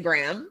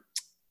Instagram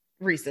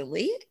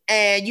recently,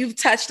 and you've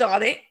touched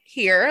on it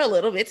here a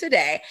little bit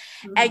today.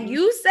 Mm-hmm. And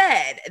you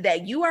said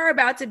that you are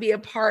about to be a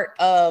part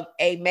of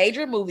a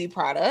major movie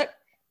project,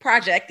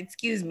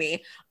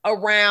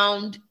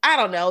 around, I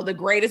don't know, the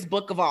greatest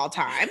book of all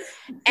time.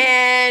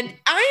 And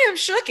I am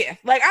shooketh.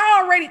 Like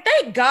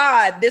thank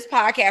God this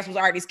podcast was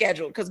already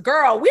scheduled, because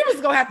girl, we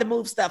was going to have to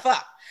move stuff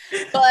up.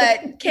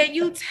 But can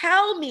you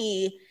tell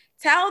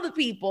the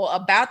people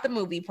about the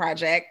movie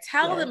project.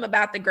 Tell them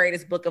about the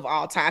greatest book of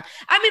all time.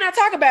 I mean, I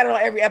talk about it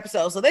on every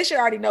episode, so they should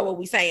already know what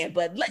we're saying,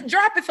 but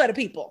drop it for the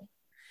people.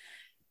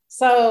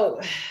 So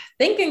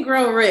Think and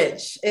Grow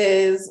Rich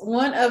is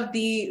one of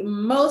the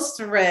most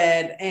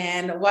read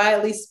and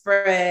widely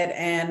spread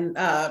and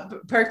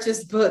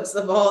purchased books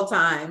of all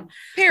time.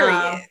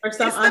 Period. For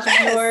some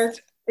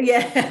entrepreneurs.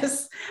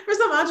 Yes. For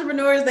some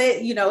entrepreneurs,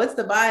 it's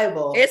the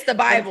Bible. It's the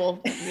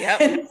Bible.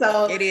 Yep.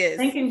 So it is.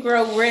 Think and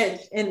Grow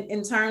Rich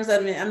in terms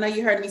of, I know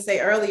you heard me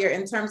say earlier,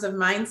 in terms of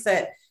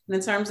mindset and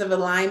in terms of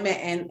alignment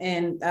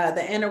and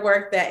the inner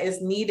work that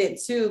is needed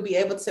to be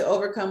able to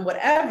overcome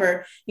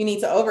whatever you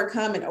need to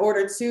overcome in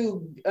order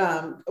to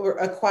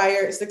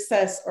acquire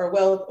success or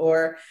wealth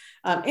or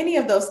any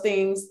of those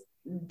things.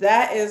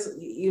 That is,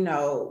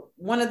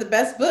 one of the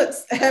best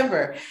books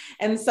ever.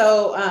 And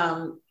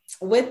so,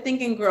 with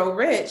Think and Grow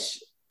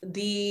Rich,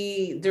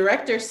 the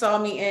director saw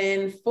me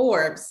in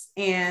Forbes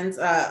and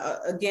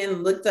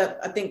again looked up,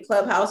 I think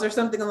Clubhouse or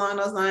something along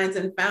those lines,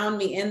 and found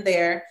me in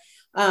there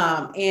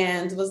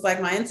and was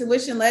like, my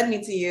intuition led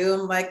me to you.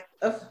 I'm like,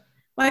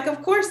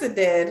 of course it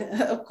did.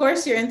 Of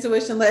course your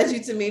intuition led you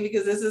to me,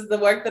 because this is the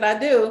work that I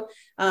do.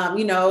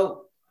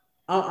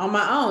 on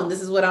my own.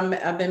 This is what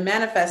I've been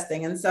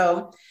manifesting. And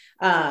so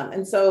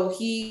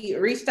he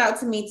reached out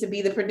to me to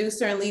be the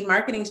producer and lead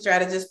marketing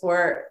strategist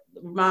for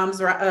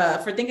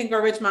for Think and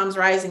Grow Rich Moms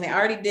Rising. They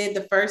already did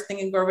the first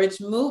Think and Grow Rich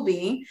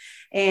movie,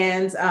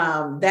 and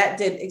that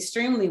did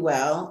extremely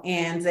well.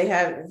 And they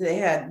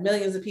had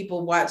millions of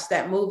people watch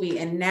that movie.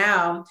 And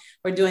now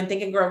we're doing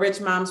Think and Grow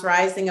Rich Moms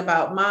Rising,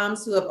 about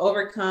moms who have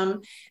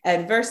overcome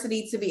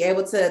adversity to be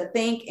able to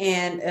think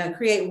and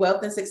create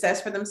wealth and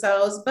success for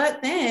themselves.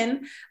 But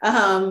then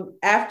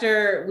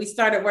after we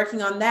started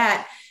working on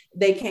that,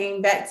 they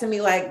came back to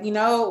me like,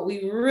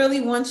 we really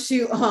want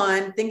you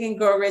on Think and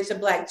Grow Rich, A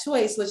Black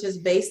Choice, which is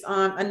based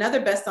on another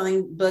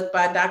best-selling book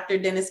by Dr.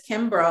 Dennis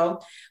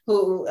Kimbro,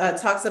 who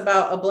talks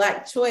about a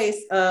Black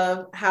choice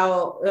of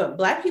how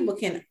Black people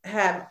can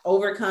have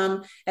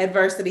overcome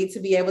adversity to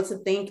be able to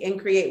think and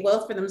create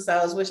wealth for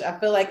themselves, which I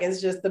feel like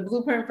is just the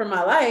blueprint for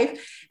my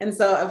life. And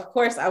so, of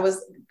course, I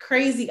was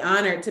crazy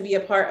honored to be a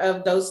part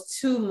of those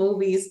two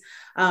movies.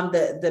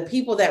 The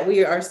people that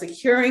we are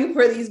securing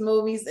for these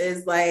movies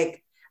is like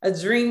a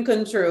dream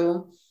come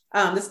true.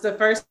 This is the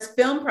first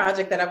film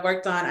project that I've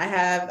worked on. I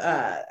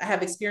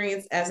have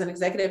experience as an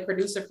executive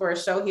producer for a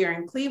show here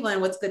in Cleveland,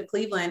 What's Good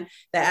Cleveland,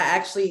 that I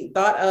actually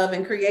thought of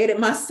and created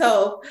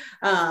myself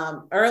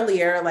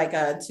earlier, like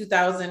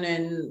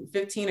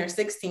 2015 or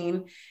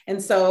 16.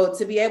 And so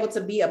to be able to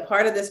be a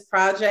part of this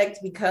project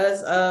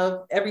because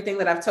of everything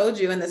that I've told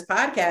you in this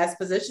podcast,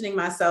 positioning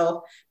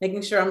myself,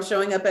 making sure I'm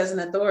showing up as an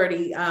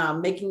authority,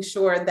 making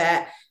sure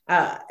that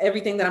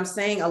everything that I'm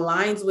saying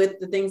aligns with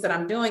the things that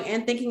I'm doing,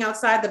 and thinking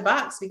outside the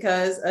box,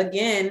 because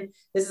again,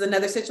 this is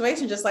another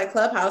situation just like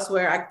Clubhouse,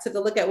 where I took a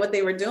look at what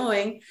they were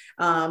doing,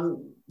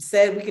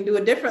 said we can do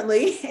it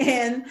differently,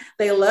 and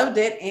they loved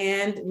it.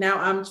 And now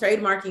I'm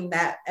trademarking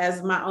that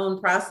as my own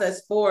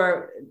process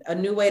for a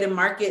new way to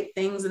market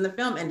things in the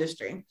film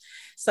industry.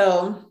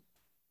 So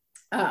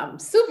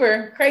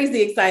super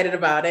crazy excited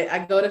about it.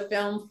 I go to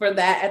film for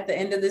that at the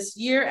end of this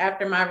year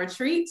after my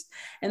retreat.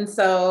 And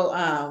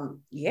so,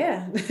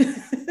 yeah.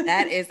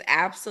 That is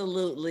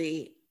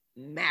absolutely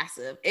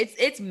massive.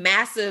 It's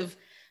massive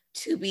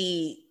to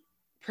be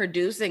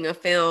producing a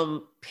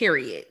film,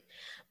 period.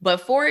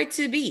 But for it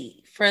to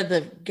be for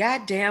the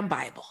goddamn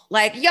Bible,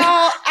 like,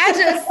 y'all, I'm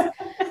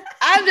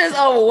just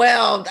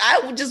overwhelmed.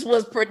 I just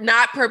was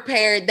not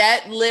prepared.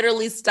 That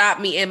literally stopped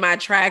me in my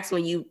tracks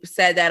when you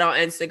said that on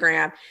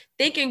Instagram.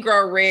 Think and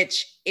Grow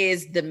Rich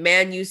is the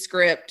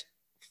manuscript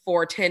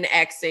for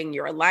 10Xing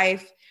your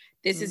life.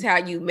 This is how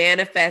you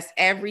manifest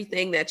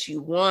everything that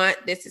you want.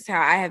 This is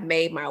how I have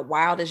made my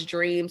wildest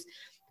dreams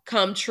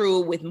come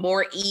true with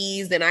more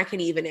ease than I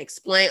can even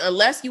explain.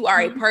 Unless you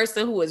are a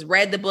person who has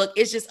read the book,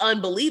 it's just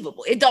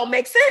unbelievable. It don't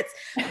make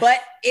sense, but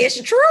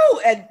it's true.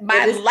 And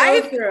my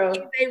life is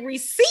a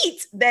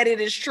receipt that it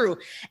is true.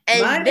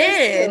 And mine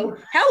then,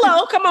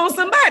 hello, come on,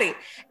 somebody.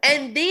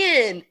 And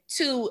then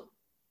to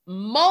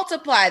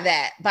multiply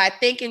that by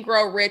Think and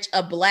Grow Rich,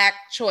 A Black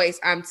Choice.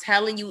 I'm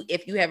telling you,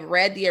 if you have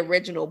read the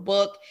original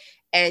book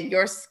and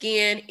your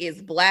skin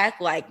is Black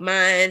like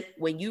mine,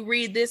 when you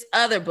read this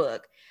other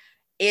book,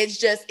 it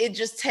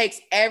just takes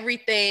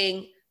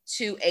everything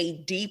to a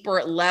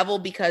deeper level,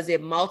 because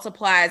it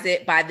multiplies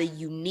it by the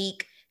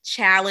unique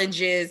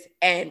challenges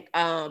and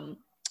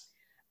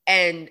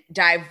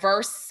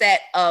diverse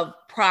set of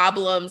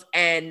problems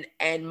and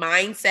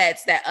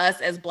mindsets that us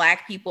as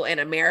Black people in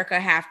America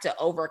have to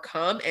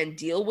overcome and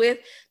deal with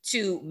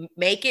to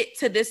make it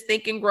to this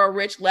Think and Grow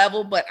Rich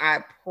level. But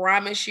I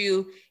promise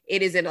you,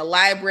 it is in a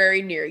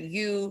library near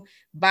you.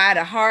 Buy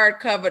the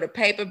hardcover, the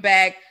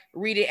paperback,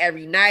 read it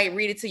every night,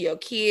 read it to your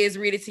kids,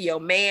 read it to your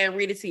man,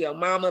 read it to your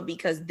mama,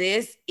 because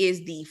this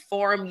is the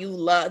form you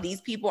love. These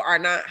people are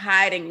not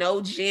hiding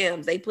no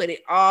gems. They put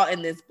it all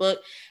in this book.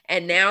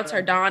 And now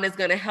Tardon is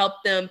going to help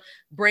them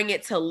bring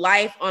it to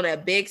life on a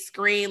big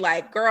screen.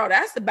 Like, girl,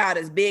 that's about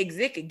as big as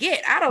it could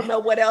get. I don't know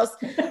what else,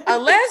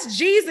 unless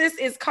Jesus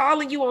is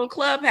calling you on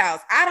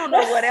Clubhouse, I don't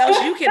know what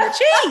else you can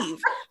achieve.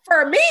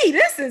 For me,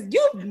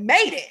 you've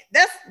made it.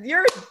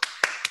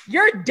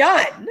 You're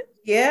done.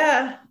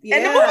 Yeah.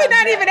 And the movie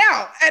not even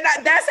out. And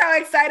that's how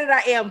excited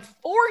I am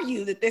for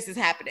you that this is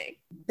happening.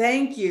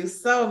 Thank you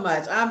so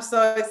much. I'm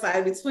so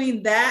excited.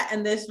 Between that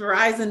and this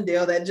Verizon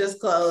deal that just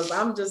closed,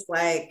 I'm just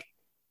like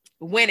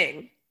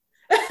winning.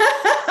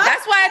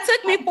 That's why it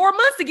took me 4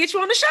 months to get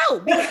you on the show,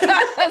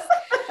 because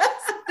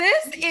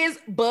this is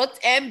booked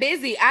and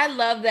busy. I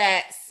love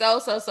that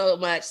so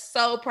much.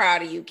 So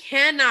proud of you.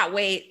 Cannot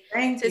wait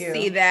to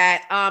see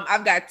that.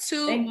 I've got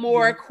two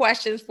more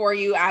questions for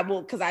you. I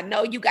will, because I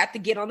know you got to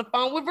get on the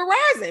phone with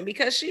Verizon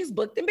because she's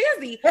booked and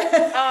busy.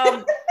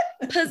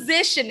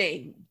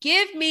 Positioning.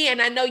 Give me,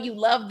 and I know you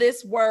love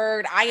this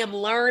word. I am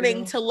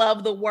learning to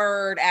love the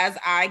word as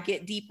I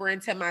get deeper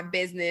into my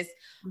business.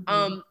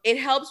 It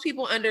helps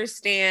people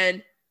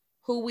understand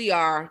who we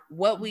are,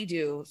 what we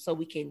do, so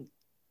we can,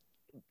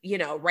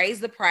 raise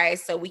the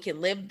price, so we can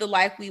live the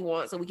life we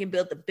want, so we can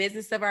build the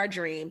business of our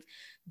dreams.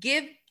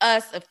 Give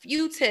us a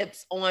few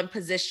tips on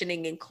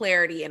positioning and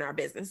clarity in our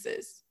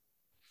businesses.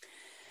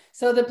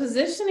 So the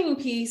positioning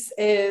piece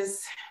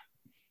is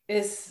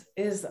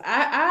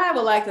I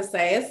would like to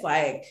say it's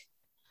like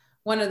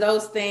one of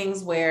those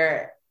things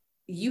where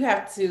you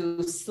have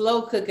to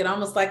slow cook it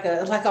almost like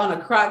on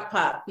a crock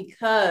pot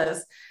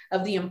because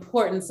of the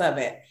importance of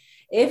it.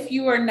 If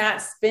you are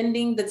not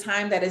spending the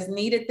time that is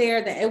needed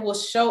there, then it will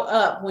show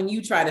up when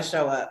you try to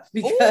show up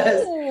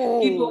because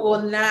people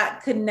will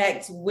not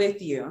connect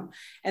with you.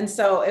 And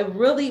so it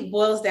really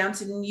boils down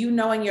to you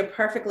knowing your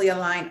perfectly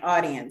aligned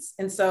audience.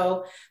 And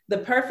so the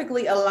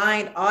perfectly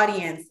aligned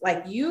audience,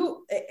 like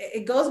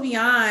it goes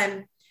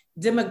beyond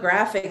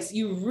demographics.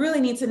 You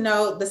really need to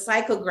know the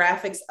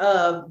psychographics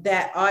of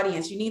that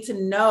audience. You need to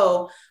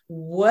know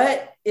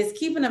what is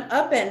keeping them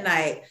up at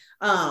night.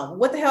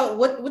 What the hell,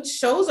 what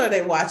shows are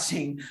they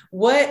watching?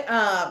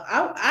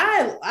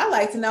 I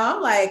like to know.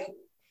 I'm like,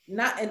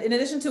 not in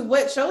addition to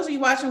what shows are you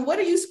watching, what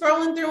are you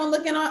scrolling through and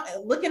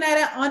looking at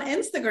it on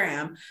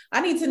Instagram?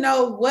 I need to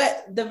know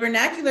what the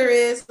vernacular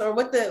is or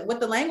what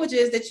the language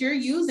is that you're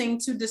using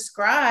to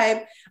describe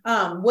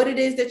what it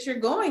is that you're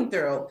going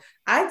through.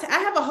 I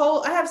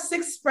have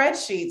 6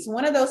 spreadsheets.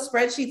 One of those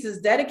spreadsheets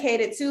is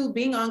dedicated to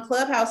being on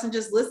Clubhouse and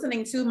just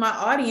listening to my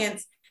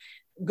audience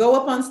go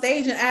up on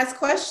stage and ask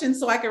questions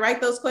so I can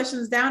write those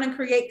questions down and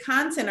create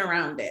content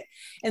around it.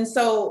 And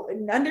so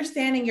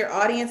understanding your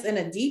audience in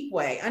a deep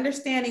way,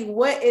 understanding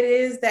what it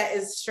is that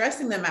is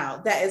stressing them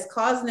out, that is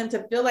causing them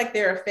to feel like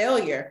they're a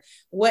failure,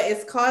 what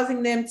is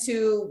causing them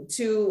to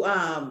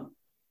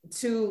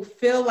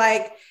feel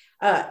like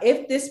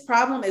if this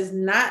problem is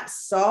not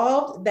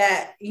solved,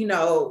 that,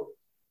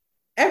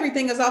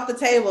 everything is off the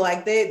table.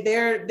 Like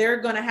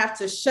they're going to have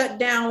to shut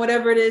down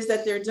whatever it is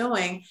that they're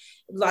doing.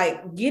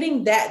 Like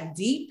getting that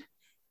deep.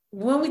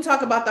 When we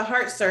talk about the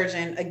heart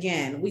surgeon,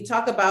 again, we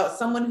talk about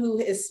someone who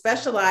is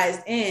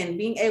specialized in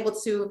being able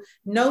to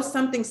know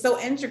something so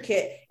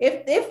intricate.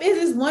 If it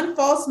is one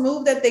false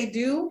move that they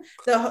do,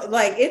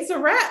 it's a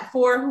wrap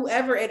for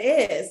whoever it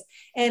is.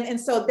 And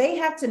so they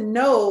have to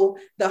know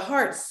the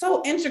heart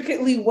so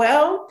intricately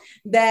well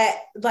that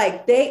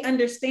like they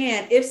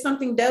understand if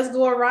something does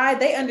go awry,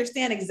 they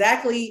understand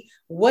exactly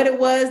what it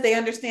was. They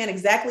understand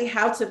exactly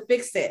how to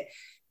fix it.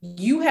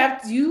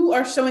 You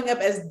are showing up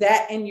as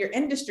that in your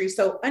industry.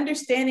 So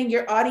understanding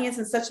your audience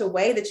in such a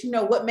way that you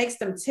know what makes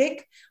them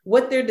tick,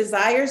 what their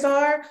desires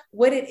are,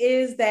 what it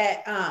is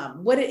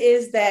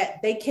that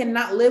they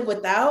cannot live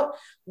without,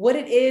 what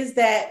it is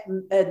that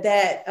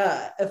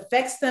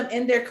affects them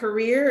in their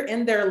career,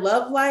 in their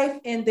love life,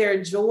 in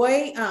their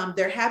joy,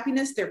 their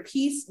happiness, their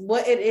peace,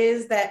 what it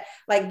is that,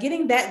 like,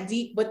 getting that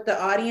deep with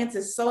the audience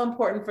is so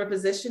important for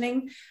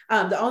positioning.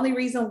 The only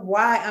reason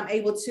why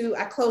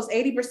I close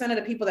 80% of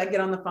the people that get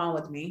on the phone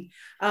with me.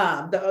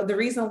 The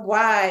reason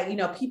why,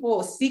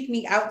 people seek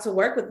me out to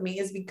work with me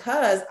is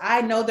because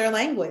I know their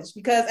language,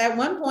 because at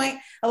one point,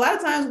 a lot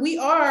of times we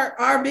are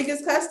our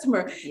biggest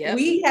customer. Yep.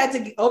 We had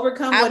to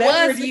overcome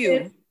whatever it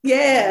is.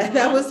 Yeah,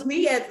 that was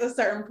me at a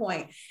certain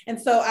point.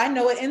 And so I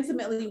know it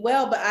intimately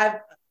well, but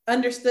I've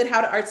understood how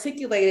to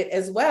articulate it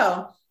as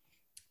well,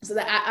 so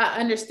that I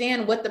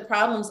understand what the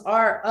problems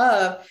are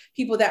of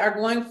people that are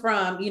going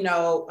from,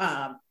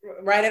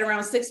 right at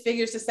around 6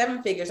 figures to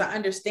 7 figures. I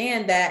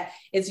understand that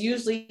it's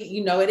usually,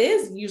 it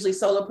is usually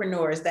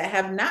solopreneurs that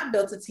have not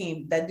built a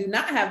team, that do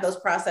not have those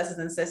processes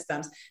and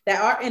systems,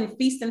 that are in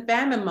feast and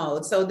famine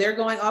mode. So they're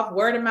going off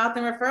word of mouth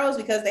and referrals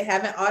because they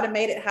haven't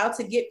automated how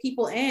to get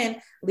people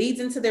leads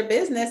into their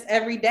business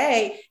every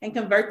day and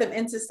convert them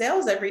into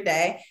sales every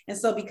day. And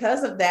so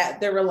because of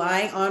that, they're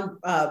relying on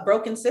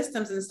broken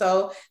systems. And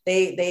so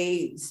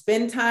they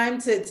spend time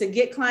to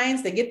get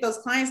clients, they get those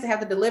clients to have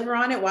to deliver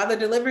on it. While they're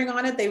delivering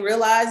on it, they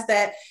realize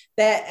that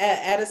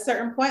at a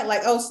certain point,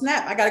 like, oh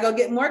snap, I got to go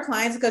get more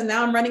clients because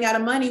now I'm running out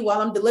of money while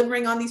I'm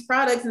delivering on these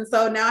products. And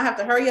so now I have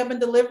to hurry up and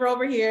deliver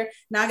over here.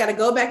 Now I got to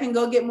go back and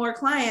go get more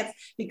clients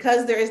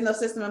because there is no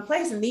system in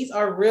place. And these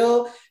are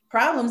real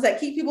problems that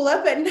keep people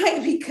up at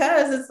night,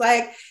 because it's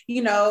like,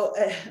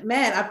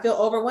 man, I feel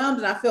overwhelmed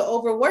and I feel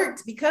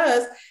overworked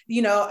because,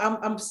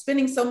 I'm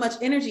spending so much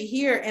energy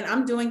here and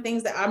I'm doing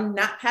things that I'm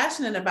not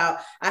passionate about.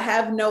 I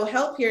have no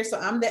help here. So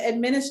I'm the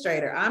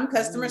administrator. I'm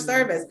customer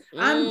service.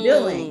 I'm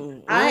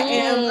billing. I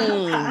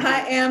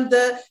am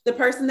the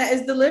person that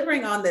is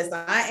delivering on this.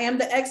 I am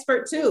the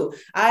expert too.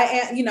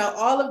 I am,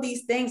 all of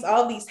these things,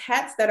 all of these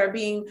hats that are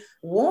being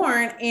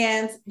worn,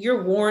 and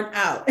you're worn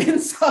out. And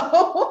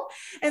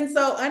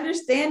so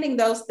understanding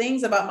those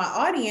things about my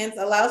audience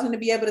allows me to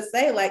be able to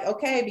say, like,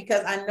 okay,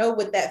 because I know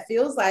what that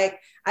feels like,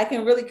 I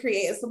can really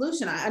create a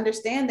solution. I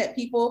understand that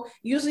people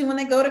usually, when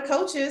they go to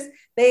coaches,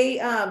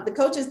 the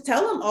coaches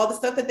tell them all the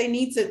stuff that they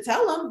need to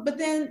tell them, but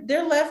then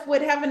they're left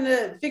with having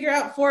to figure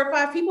out 4 or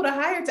 5 people to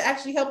hire to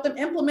actually help them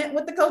implement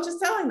what the coach is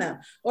telling them.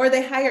 Or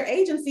they hire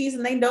agencies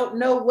and they don't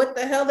know what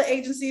the hell the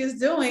agency is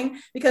doing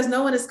because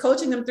no one is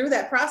coaching them through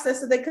that process,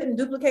 so they couldn't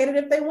duplicate it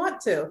if they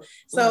want to.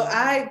 So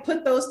I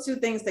put those 2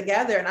 things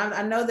together, and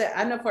I know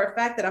for a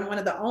fact that I'm one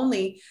of the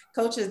only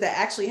coaches that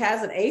actually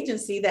has an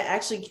agency that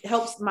actually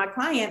helps my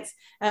clients.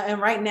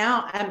 And right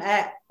now I'm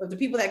at of the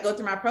people that go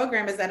through my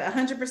program is at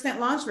 100%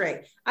 launch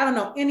rate. I don't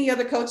know any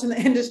other coach in the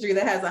industry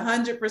that has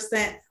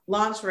 100%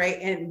 launch rate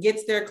and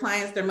gets their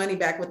clients their money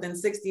back within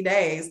 60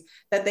 days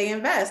that they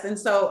invest. And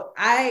so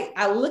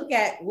I look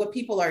at what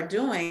people are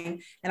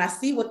doing and I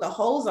see what the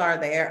holes are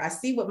there. I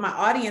see what my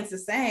audience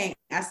is saying.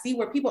 I see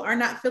where people are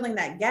not filling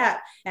that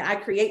gap, and I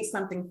create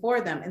something for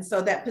them. And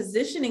so that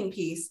positioning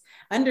piece,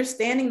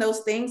 understanding those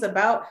things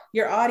about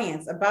your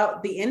audience,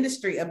 about the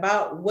industry,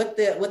 about what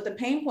the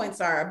pain points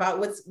are, about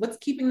what's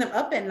keeping them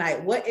up at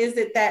night. What is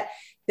it that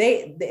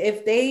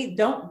if they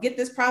don't get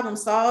this problem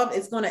solved,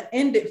 it's going to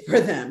end it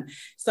for them.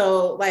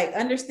 So like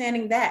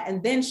understanding that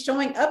and then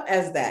showing up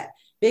as that.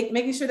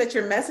 Making sure that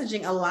your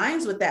messaging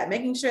aligns with that,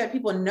 making sure that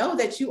people know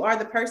that you are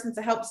the person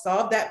to help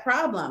solve that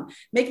problem,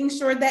 making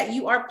sure that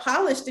you are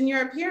polished in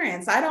your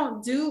appearance. I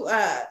don't do,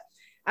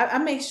 I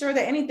make sure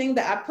that anything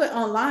that I put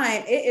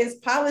online, it is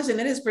polished and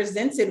it is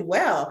presented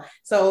well.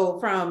 So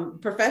from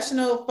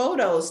professional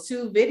photos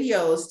to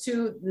videos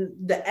to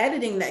the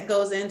editing that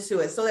goes into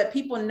it, so that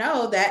people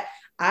know that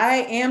I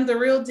am the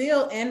real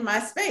deal in my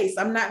space.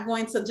 I'm not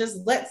going to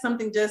just let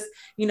something just,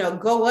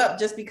 go up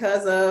just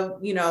because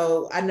of,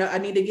 I know I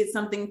need to get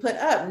something put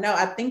up. No,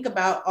 I think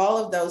about all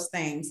of those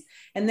things.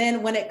 And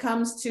then when it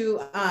comes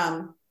to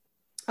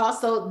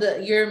also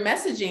your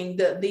messaging,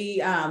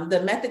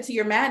 the method to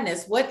your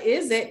madness, what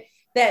is it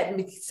that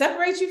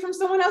separates you from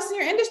someone else in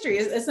your industry?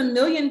 It's a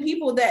million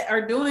people that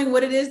are doing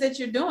what it is that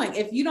you're doing.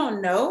 If you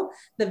don't know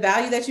the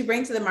value that you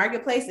bring to the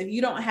marketplace, if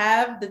you don't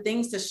have the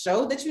things to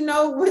show that you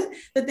know what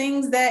the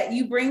things that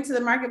you bring to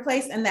the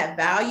marketplace and that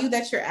value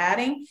that you're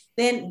adding,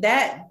 then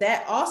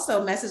that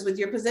also messes with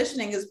your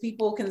positioning, as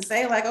people can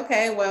say like,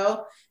 okay,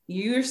 well,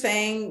 you're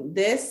saying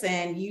this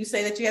and you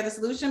say that you have the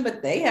solution,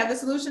 but they have the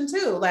solution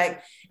too. Like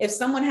if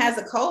someone has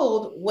a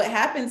cold, what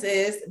happens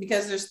is,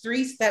 because there's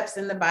 3 steps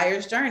in the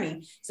buyer's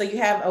journey. So you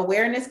have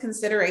awareness,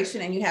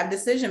 consideration, and you have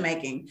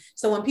decision-making.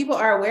 So when people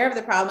are aware of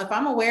the problem, if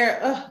I'm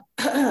aware,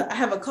 I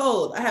have a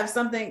cold, I have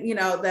something,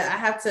 that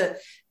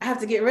I have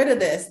to get rid of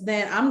this,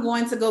 then I'm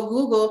going to go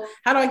Google,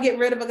 how do I get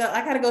rid of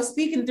I got to go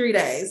speak in 3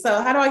 days.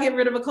 So how do I get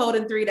rid of a cold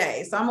in 3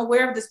 days? So I'm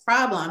aware of this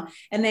problem.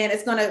 And then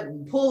it's going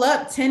to pull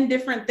up 10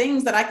 different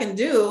things that I can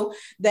do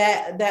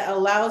that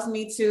allows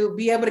me to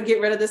be able to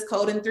get rid of this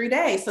cold in 3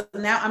 days. So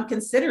now I'm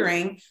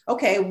considering,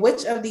 okay,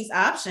 which of these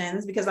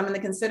options, because I'm in the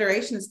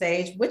consideration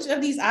stage, which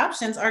of these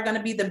options are going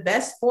to be the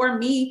best for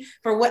me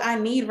for what I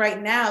need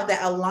right now that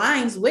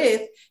aligns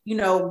with,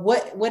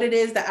 what it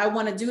is that I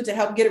want to do to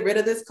help get rid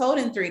of this cold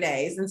in 3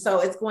 days. And so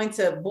it's going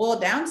to boil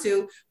down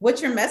to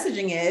what your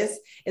messaging is.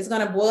 It's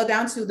going to boil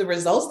down to the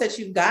results that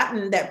you've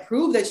gotten that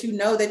prove that you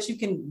know that you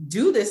can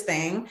do this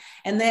thing.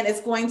 And then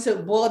it's going to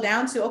boil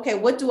down to, okay,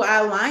 what do I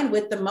align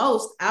with the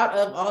most out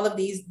of all of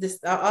these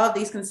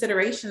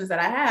considerations that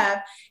I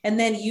have? And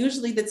then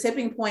usually the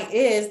tipping point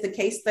is the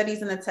case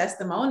studies and the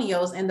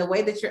testimonials and the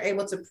way that you're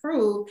able to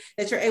prove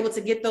that you're able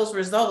to get those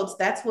results.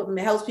 That's what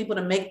helps people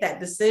to make that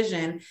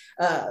decision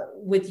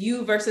with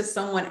you versus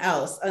someone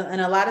else.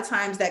 And a lot of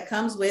times that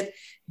comes with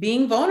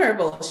being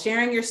vulnerable,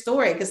 sharing your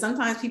story, because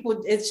sometimes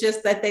people, it's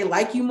just that they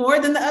like you more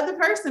than the other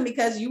person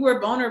because you were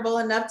vulnerable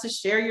enough to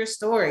share your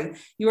story.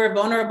 You were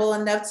vulnerable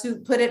enough to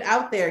put it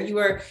out there. You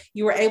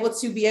were able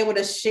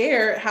to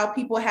share how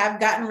people have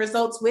gotten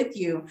results with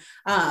you.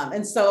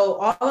 And so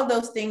all of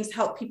those things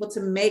help people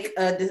to make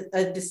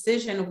a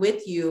decision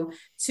with you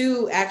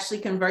to actually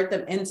convert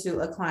them into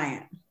a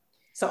client.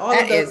 So all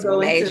of those go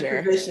major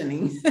into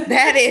positioning.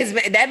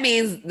 That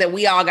means that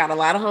we all got a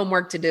lot of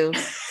homework to do.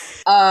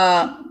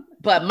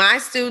 But my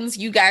students,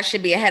 you guys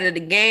should be ahead of the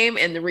game.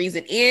 And the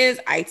reason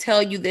is, I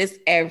tell you this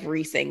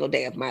every single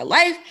day of my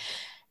life.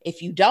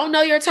 If you don't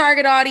know your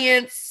target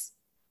audience,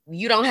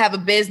 you don't have a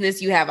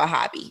business, you have a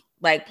hobby.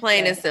 Like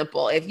plain and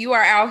simple. If you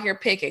are out here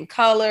picking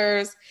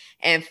colors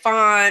and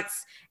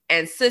fonts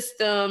and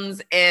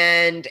systems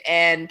and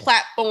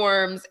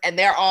platforms, and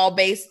they're all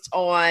based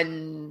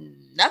on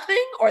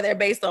nothing, or they're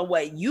based on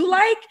what you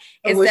like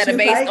instead of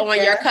based on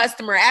your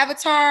customer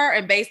avatar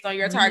and based on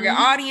your target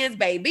audience,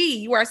 baby,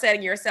 you are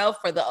setting yourself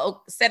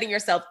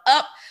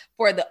up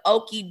for the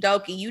okie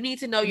dokie. You need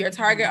to know your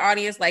target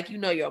audience like you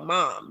know your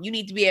mom. You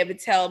need to be able to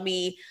tell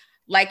me,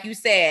 like you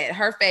said,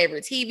 her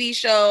favorite TV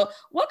show.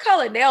 What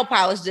color nail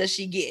polish does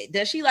she get?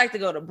 Does she like to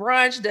go to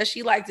brunch? Does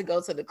she like to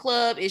go to the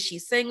club? Is she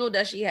single?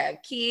 Does she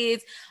have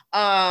kids?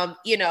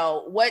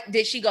 What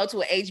did she go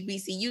to a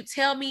HBCU?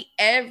 Tell me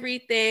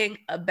everything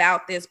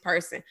about this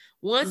person.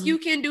 Once you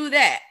can do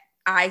that,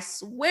 I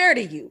swear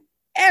to you,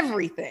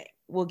 everything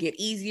will get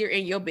easier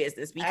in your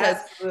business because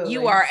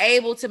you are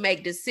able to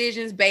make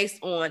decisions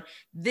based on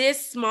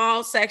this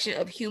small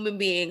section of human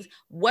beings,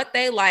 what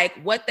they like,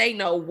 what they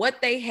know, what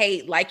they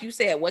hate, like you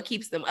said, what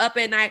keeps them up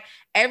at night.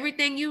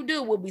 Everything you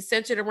do will be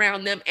centered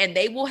around them, and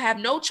they will have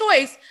no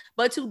choice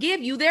but to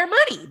give you their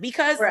money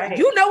because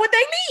you know what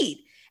they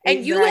need.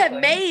 And you have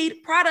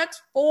made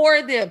products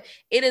for them.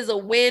 It is a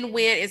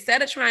win-win.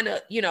 Instead of trying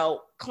to,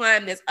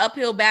 climb this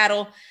uphill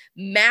battle,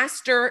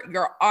 master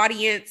your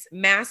audience,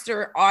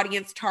 master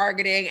audience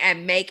targeting,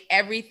 and make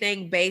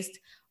everything based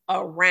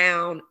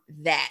around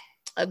that.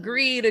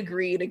 Agreed,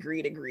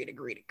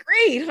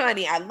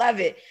 honey. I love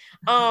it.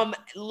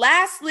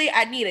 Lastly,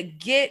 I need a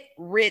get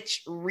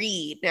rich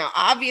read. Now,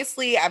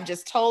 obviously, I've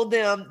just told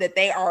them that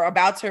they are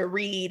about to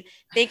read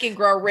Think and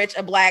Grow Rich,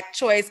 a Black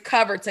Choice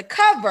cover to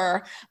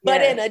cover.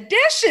 But in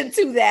addition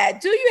to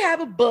that, do you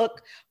have a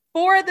book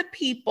for the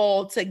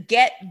people to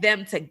get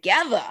them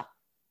together?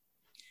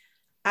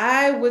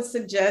 I would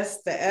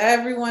suggest that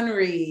everyone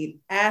read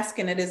Ask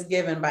and It Is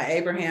Given by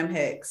Abraham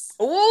Hicks.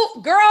 Oh,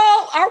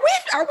 girl, are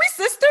we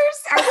sisters?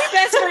 Are we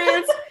best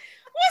friends?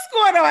 What's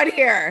going on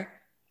here?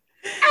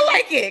 I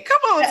like it.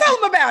 Come on, tell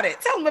them about it.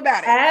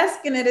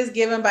 Ask and It Is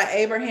Given by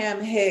Abraham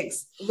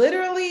Hicks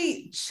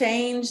literally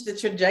changed the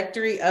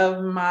trajectory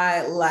of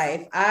my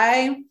life.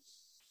 I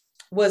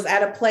was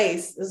at a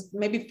place,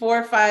 maybe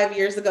 4 or 5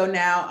 years ago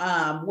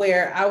now,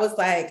 where I was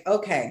like,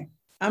 okay,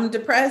 I'm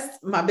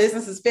depressed. My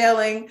business is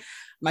failing.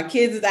 My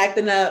kids is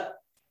acting up.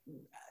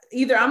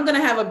 Either I'm going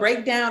to have a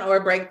breakdown or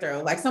a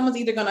breakthrough. Like someone's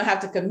either going to have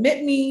to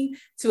commit me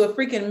to a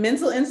freaking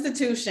mental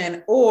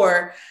institution,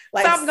 or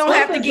like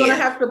something's going to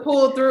have to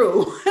pull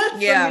through for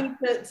me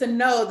to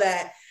know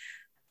that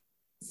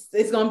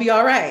it's going to be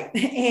all right.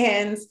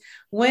 And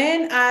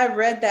when I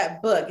read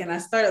that book and I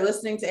started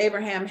listening to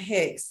Abraham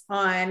Hicks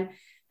on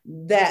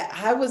that,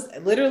 I was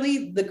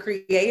literally the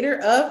creator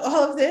of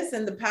all of this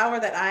and the power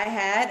that I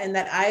had, and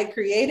that I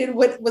created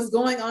what was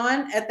going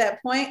on at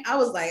that point. I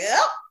was like,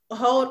 oh,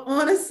 hold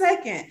on a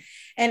second.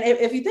 And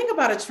if you think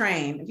about a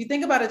train,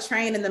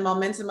 and the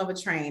momentum of a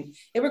train,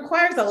 it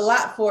requires a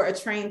lot for a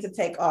train to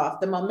take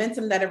off, the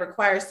momentum that it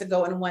requires to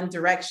go in one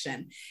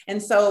direction.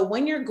 And so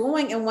when you're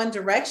going in one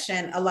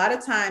direction, a lot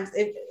of times,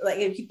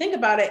 if you think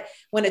about it,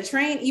 when a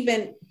train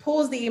even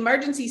pulls the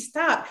emergency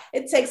stop,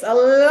 it takes a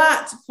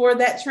lot for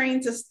that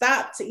train to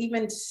stop, to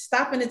even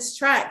stop in its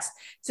tracks,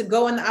 to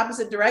go in the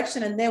opposite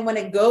direction. And then when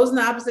it goes in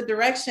the opposite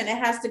direction, it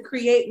has to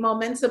create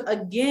momentum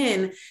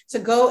again to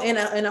go in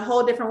a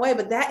whole different way.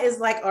 But that is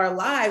like our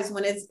lives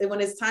when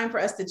it's time for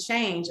us to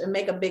change and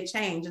make a big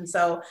change. And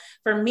so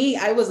for me,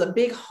 I was a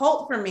big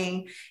halt for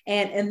me.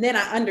 And then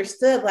I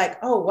understood like,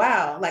 oh,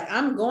 wow, like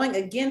I'm going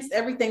against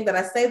everything that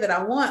I say that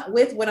I want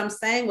with what I'm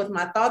saying, with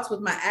my thoughts, with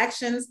my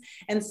actions.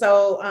 And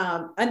so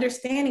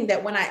understanding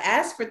that when I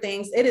ask for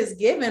things, it is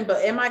given,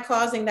 but am I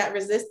causing that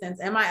resistance?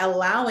 Am I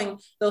allowing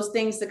those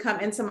things to come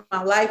into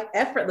my life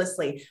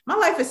effortlessly? My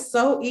life is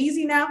so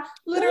easy now.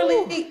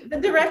 Literally, the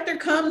director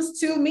comes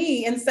to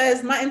me and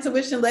says, my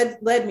intuition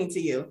led me to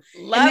you.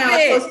 Love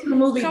it.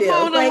 Movie Come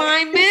on, like,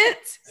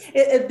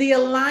 alignment. The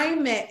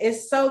alignment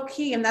is so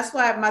key. And that's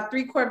why my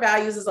 3 core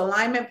values is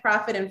alignment,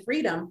 profit, and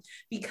freedom.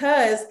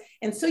 Because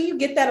until you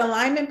get that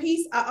alignment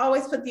piece, I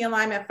always put the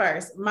alignment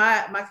first.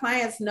 My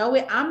clients know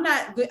it. I'm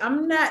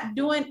not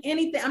doing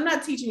anything. I'm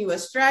not teaching you a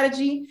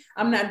strategy.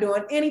 I'm not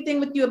doing anything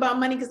with you about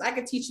money, because I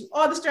could teach you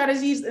all the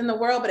strategies in the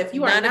world. But if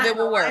you are not in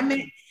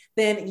alignment,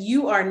 then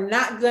you are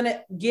not going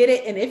to get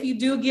it. And if you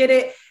do get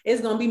it,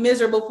 it's going to be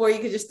miserable for you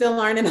because you're still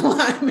learning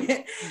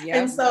alignment. Yep.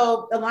 And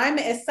so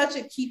alignment is such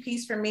a key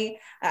piece for me.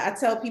 I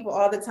tell people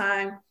all the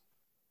time,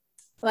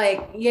 like,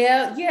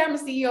 I'm a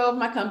CEO of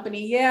my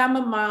company. Yeah, I'm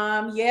a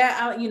mom.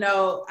 Yeah,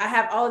 I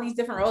have all of these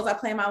different roles I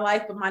play in my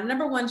life, but my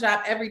number one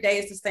job every day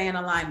is to stay in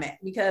alignment,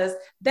 because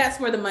that's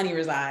where the money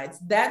resides.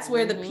 That's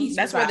where the peace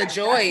resides. Where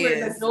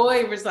the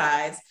joy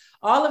resides.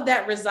 All of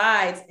that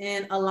resides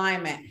in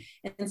alignment.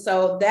 And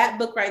so that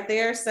book right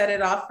there set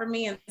it off for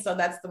me. And so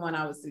that's the one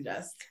I would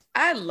suggest.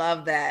 I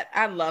love that.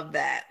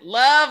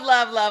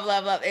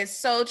 Love. It's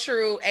so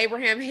true.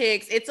 Abraham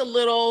Hicks.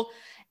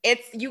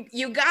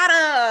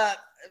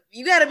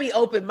 You gotta be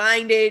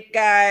open-minded,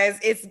 guys.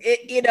 It's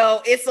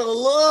a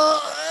little,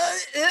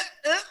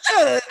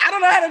 I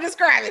don't know how to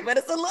describe it, but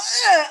it's a little,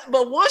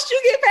 but once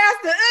you get past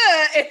the,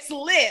 it's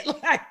lit.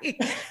 Like,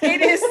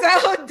 it is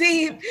so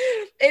deep.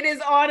 It is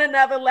on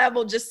another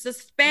level. Just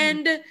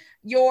suspend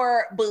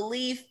your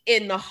belief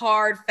in the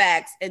hard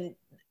facts and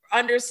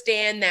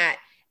understand that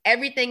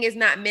everything is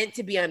not meant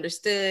to be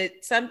understood.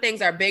 Some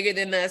things are bigger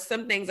than us.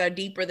 Some things are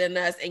deeper than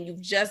us. And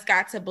you've just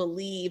got to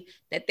believe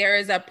that there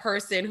is a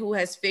person who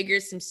has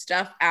figured some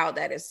stuff out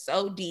that is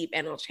so deep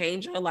and will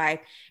change your life,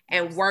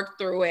 and work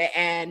through it,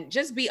 and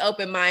just be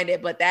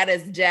open-minded. But that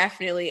is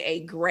definitely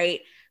a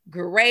great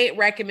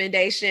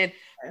recommendation.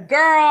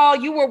 Girl,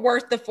 you were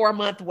worth the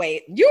 4-month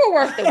wait. You were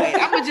worth the wait.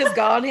 I'm going to just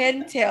go ahead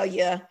and tell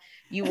you,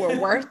 you were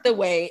worth the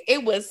wait.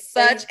 It was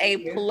such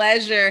a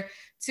pleasure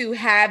to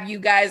have you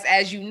guys.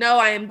 As you know,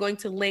 I am going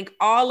to link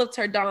all of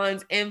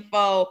Tardon's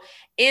info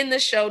in the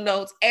show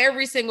notes,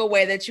 every single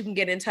way that you can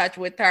get in touch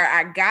with her.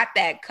 I got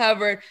that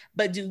covered.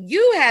 But do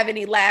you have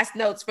any last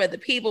notes for the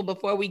people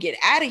before we get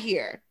out of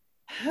here?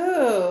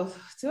 Oh,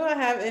 do I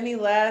have any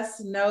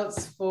last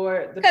notes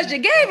for the Because you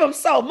gave them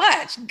so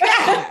much. God,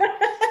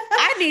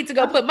 I need to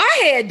go put my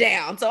head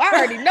down. So I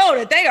already know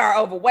that they are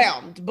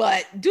overwhelmed.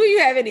 But do you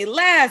have any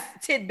last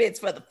tidbits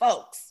for the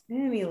folks?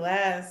 Any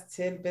last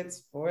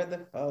tidbits for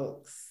the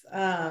folks?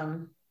 I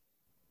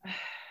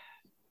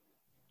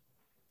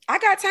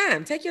got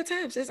time. Take your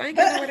time, sis. I ain't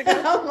got nowhere to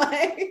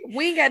go.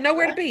 We ain't got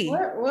nowhere to be.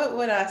 What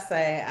would I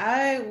say?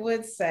 I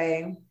would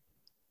say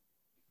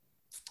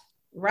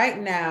right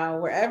now,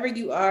 wherever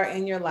you are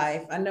in your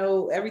life, I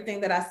know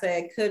everything that I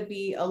said could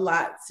be a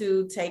lot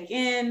to take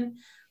in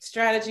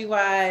strategy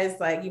wise.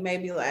 Like you may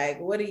be like,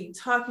 what are you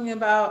talking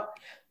about?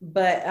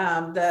 But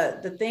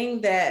the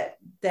thing that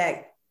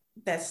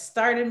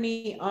started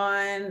me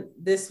on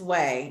this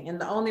way, and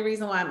the only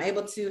reason why I'm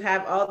able to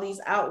have all these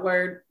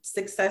outward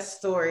success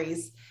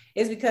stories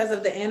is because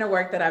of the inner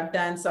work that I've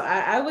done. So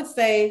I would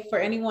say for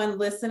anyone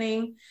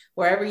listening,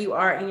 wherever you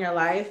are in your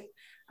life,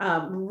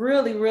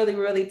 really, really,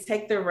 really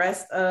take the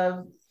rest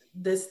of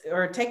this,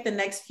 or take the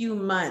next few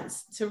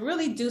months to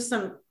really do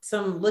some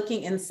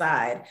looking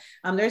inside.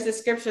 There's a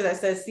scripture that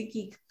says, seek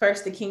ye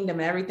first the kingdom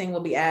and everything will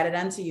be added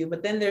unto you.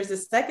 But then there's a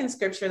second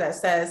scripture that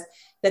says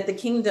that the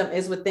kingdom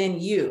is within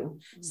you.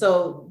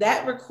 So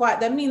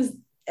that means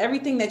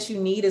everything that you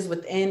need is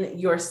within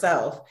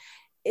yourself.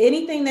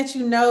 Anything that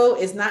you know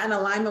is not in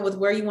alignment with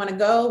where you want to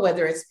go,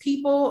 whether it's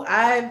people,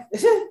 I've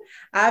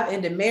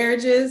ended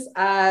marriages,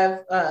 I've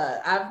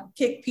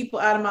kicked people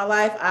out of my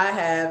life, I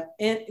have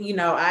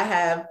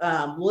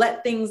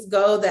let things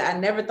go that I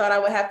never thought I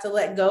would have to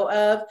let go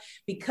of,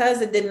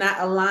 because it did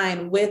not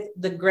align with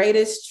the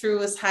greatest,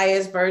 truest,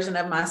 highest version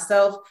of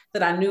myself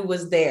that I knew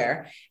was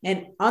there.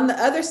 And on the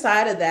other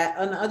side of that,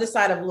 on the other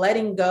side of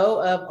letting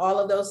go of all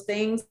of those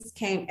things,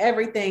 came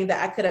everything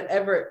that I could have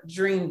ever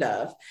dreamed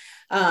of.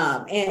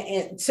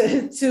 And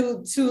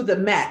to the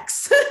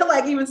max,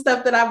 like even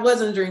stuff that I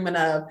wasn't dreaming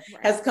of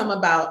has come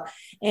about.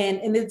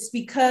 And it's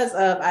because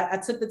of, I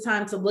took the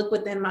time to look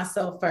within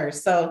myself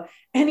first. So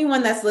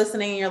anyone that's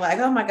listening, you're like,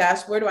 oh my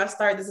gosh, where do I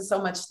start? This is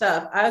so much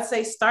stuff. I would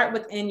say start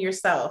within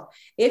yourself.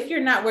 If you're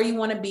not where you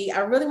want to be,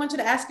 I really want you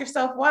to ask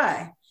yourself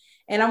why.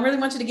 And I really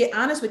want you to get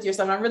honest with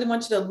yourself. I really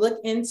want you to look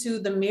into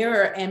the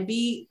mirror and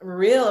be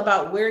real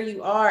about where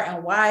you are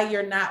and why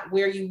you're not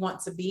where you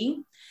want to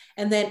be.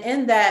 And then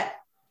in that,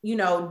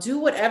 do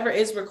whatever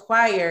is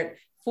required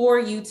for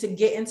you to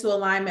get into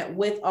alignment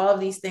with all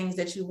of these things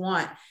that you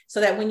want, so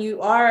that when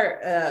you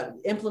are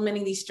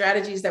implementing these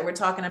strategies that we're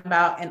talking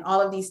about and all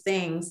of these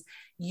things,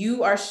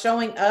 you are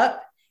showing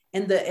up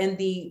in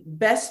the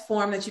best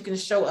form that you can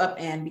show up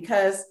in.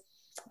 Because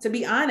to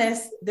be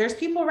honest, there's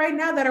people right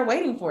now that are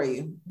waiting for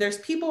you. There's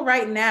people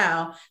right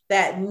now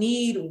that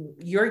need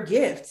your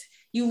gift.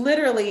 You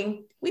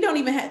literally,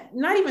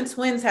 not even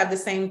twins have the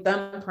same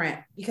thumbprint,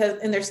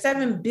 and there's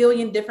 7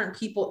 billion different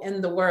people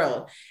in the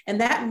world. And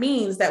that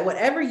means that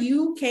whatever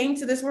you came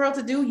to this world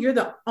to do, you're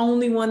the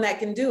only one that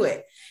can do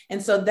it.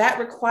 And so that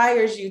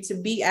requires you to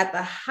be at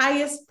the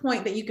highest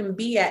point that you can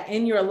be at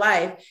in your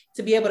life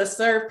to be able to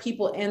serve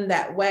people in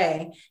that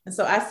way. And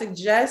so I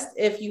suggest,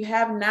 if you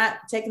have not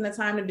taken the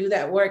time to do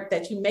that work,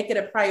 that you make it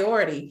a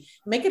priority,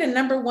 make it a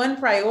number one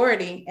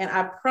priority. And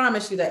I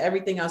promise you that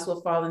everything else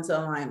will fall into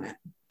alignment.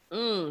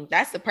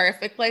 That's the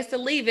perfect place to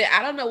leave it.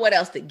 I don't know what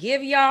else to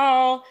give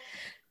y'all.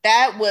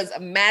 That was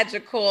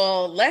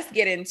magical. Let's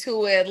get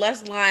into it.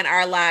 Let's line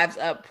our lives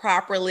up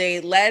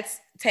properly. Let's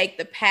take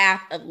the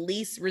path of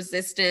least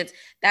resistance.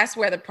 That's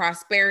where the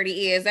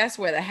prosperity is. That's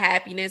where the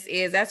happiness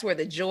is. That's where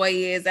the joy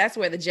is. That's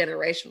where the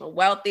generational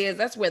wealth is.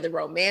 That's where the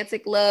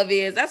romantic love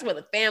is. That's where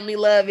the family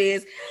love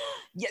is.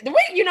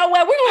 You know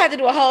what? We're gonna have to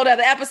do a whole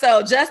other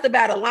episode just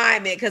about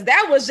alignment, because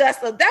that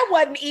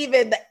wasn't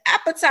even the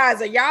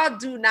appetizer. Y'all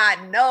do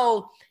not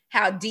know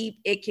how deep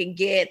it can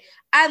get.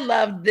 I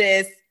love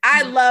this.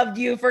 I loved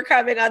you for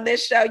coming on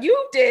this show.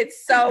 You did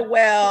so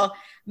well.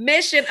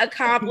 Mission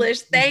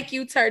accomplished. Thank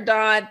you,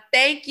 Turdon.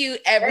 Thank you,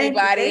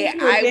 everybody.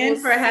 Thank you again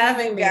for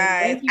having me.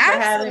 Thank you for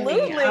having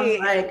me.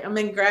 I'm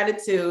in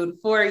gratitude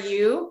for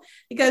you,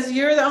 because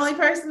you're the only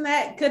person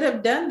that could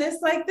have done this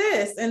like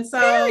this. And so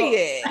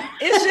period.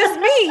 It's just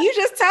me. You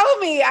just told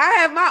me I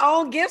have my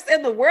own gifts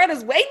and the world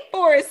is waiting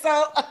for it.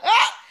 So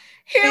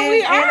here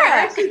we are. And I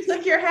actually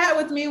took your hat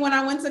with me when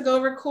I went to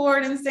go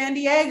record in San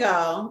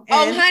Diego.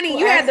 Oh, honey,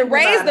 you had to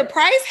raise the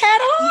price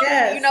hat on?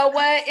 Yes. You know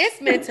what?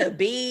 It's meant to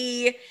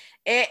be.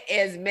 It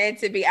is meant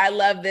to be. I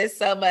love this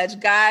so much.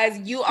 Guys,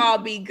 you all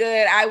be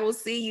good. I will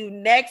see you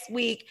next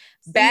week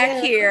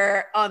back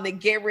here on the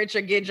Get Rich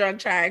or Get Drunk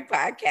Trying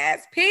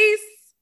podcast. Peace.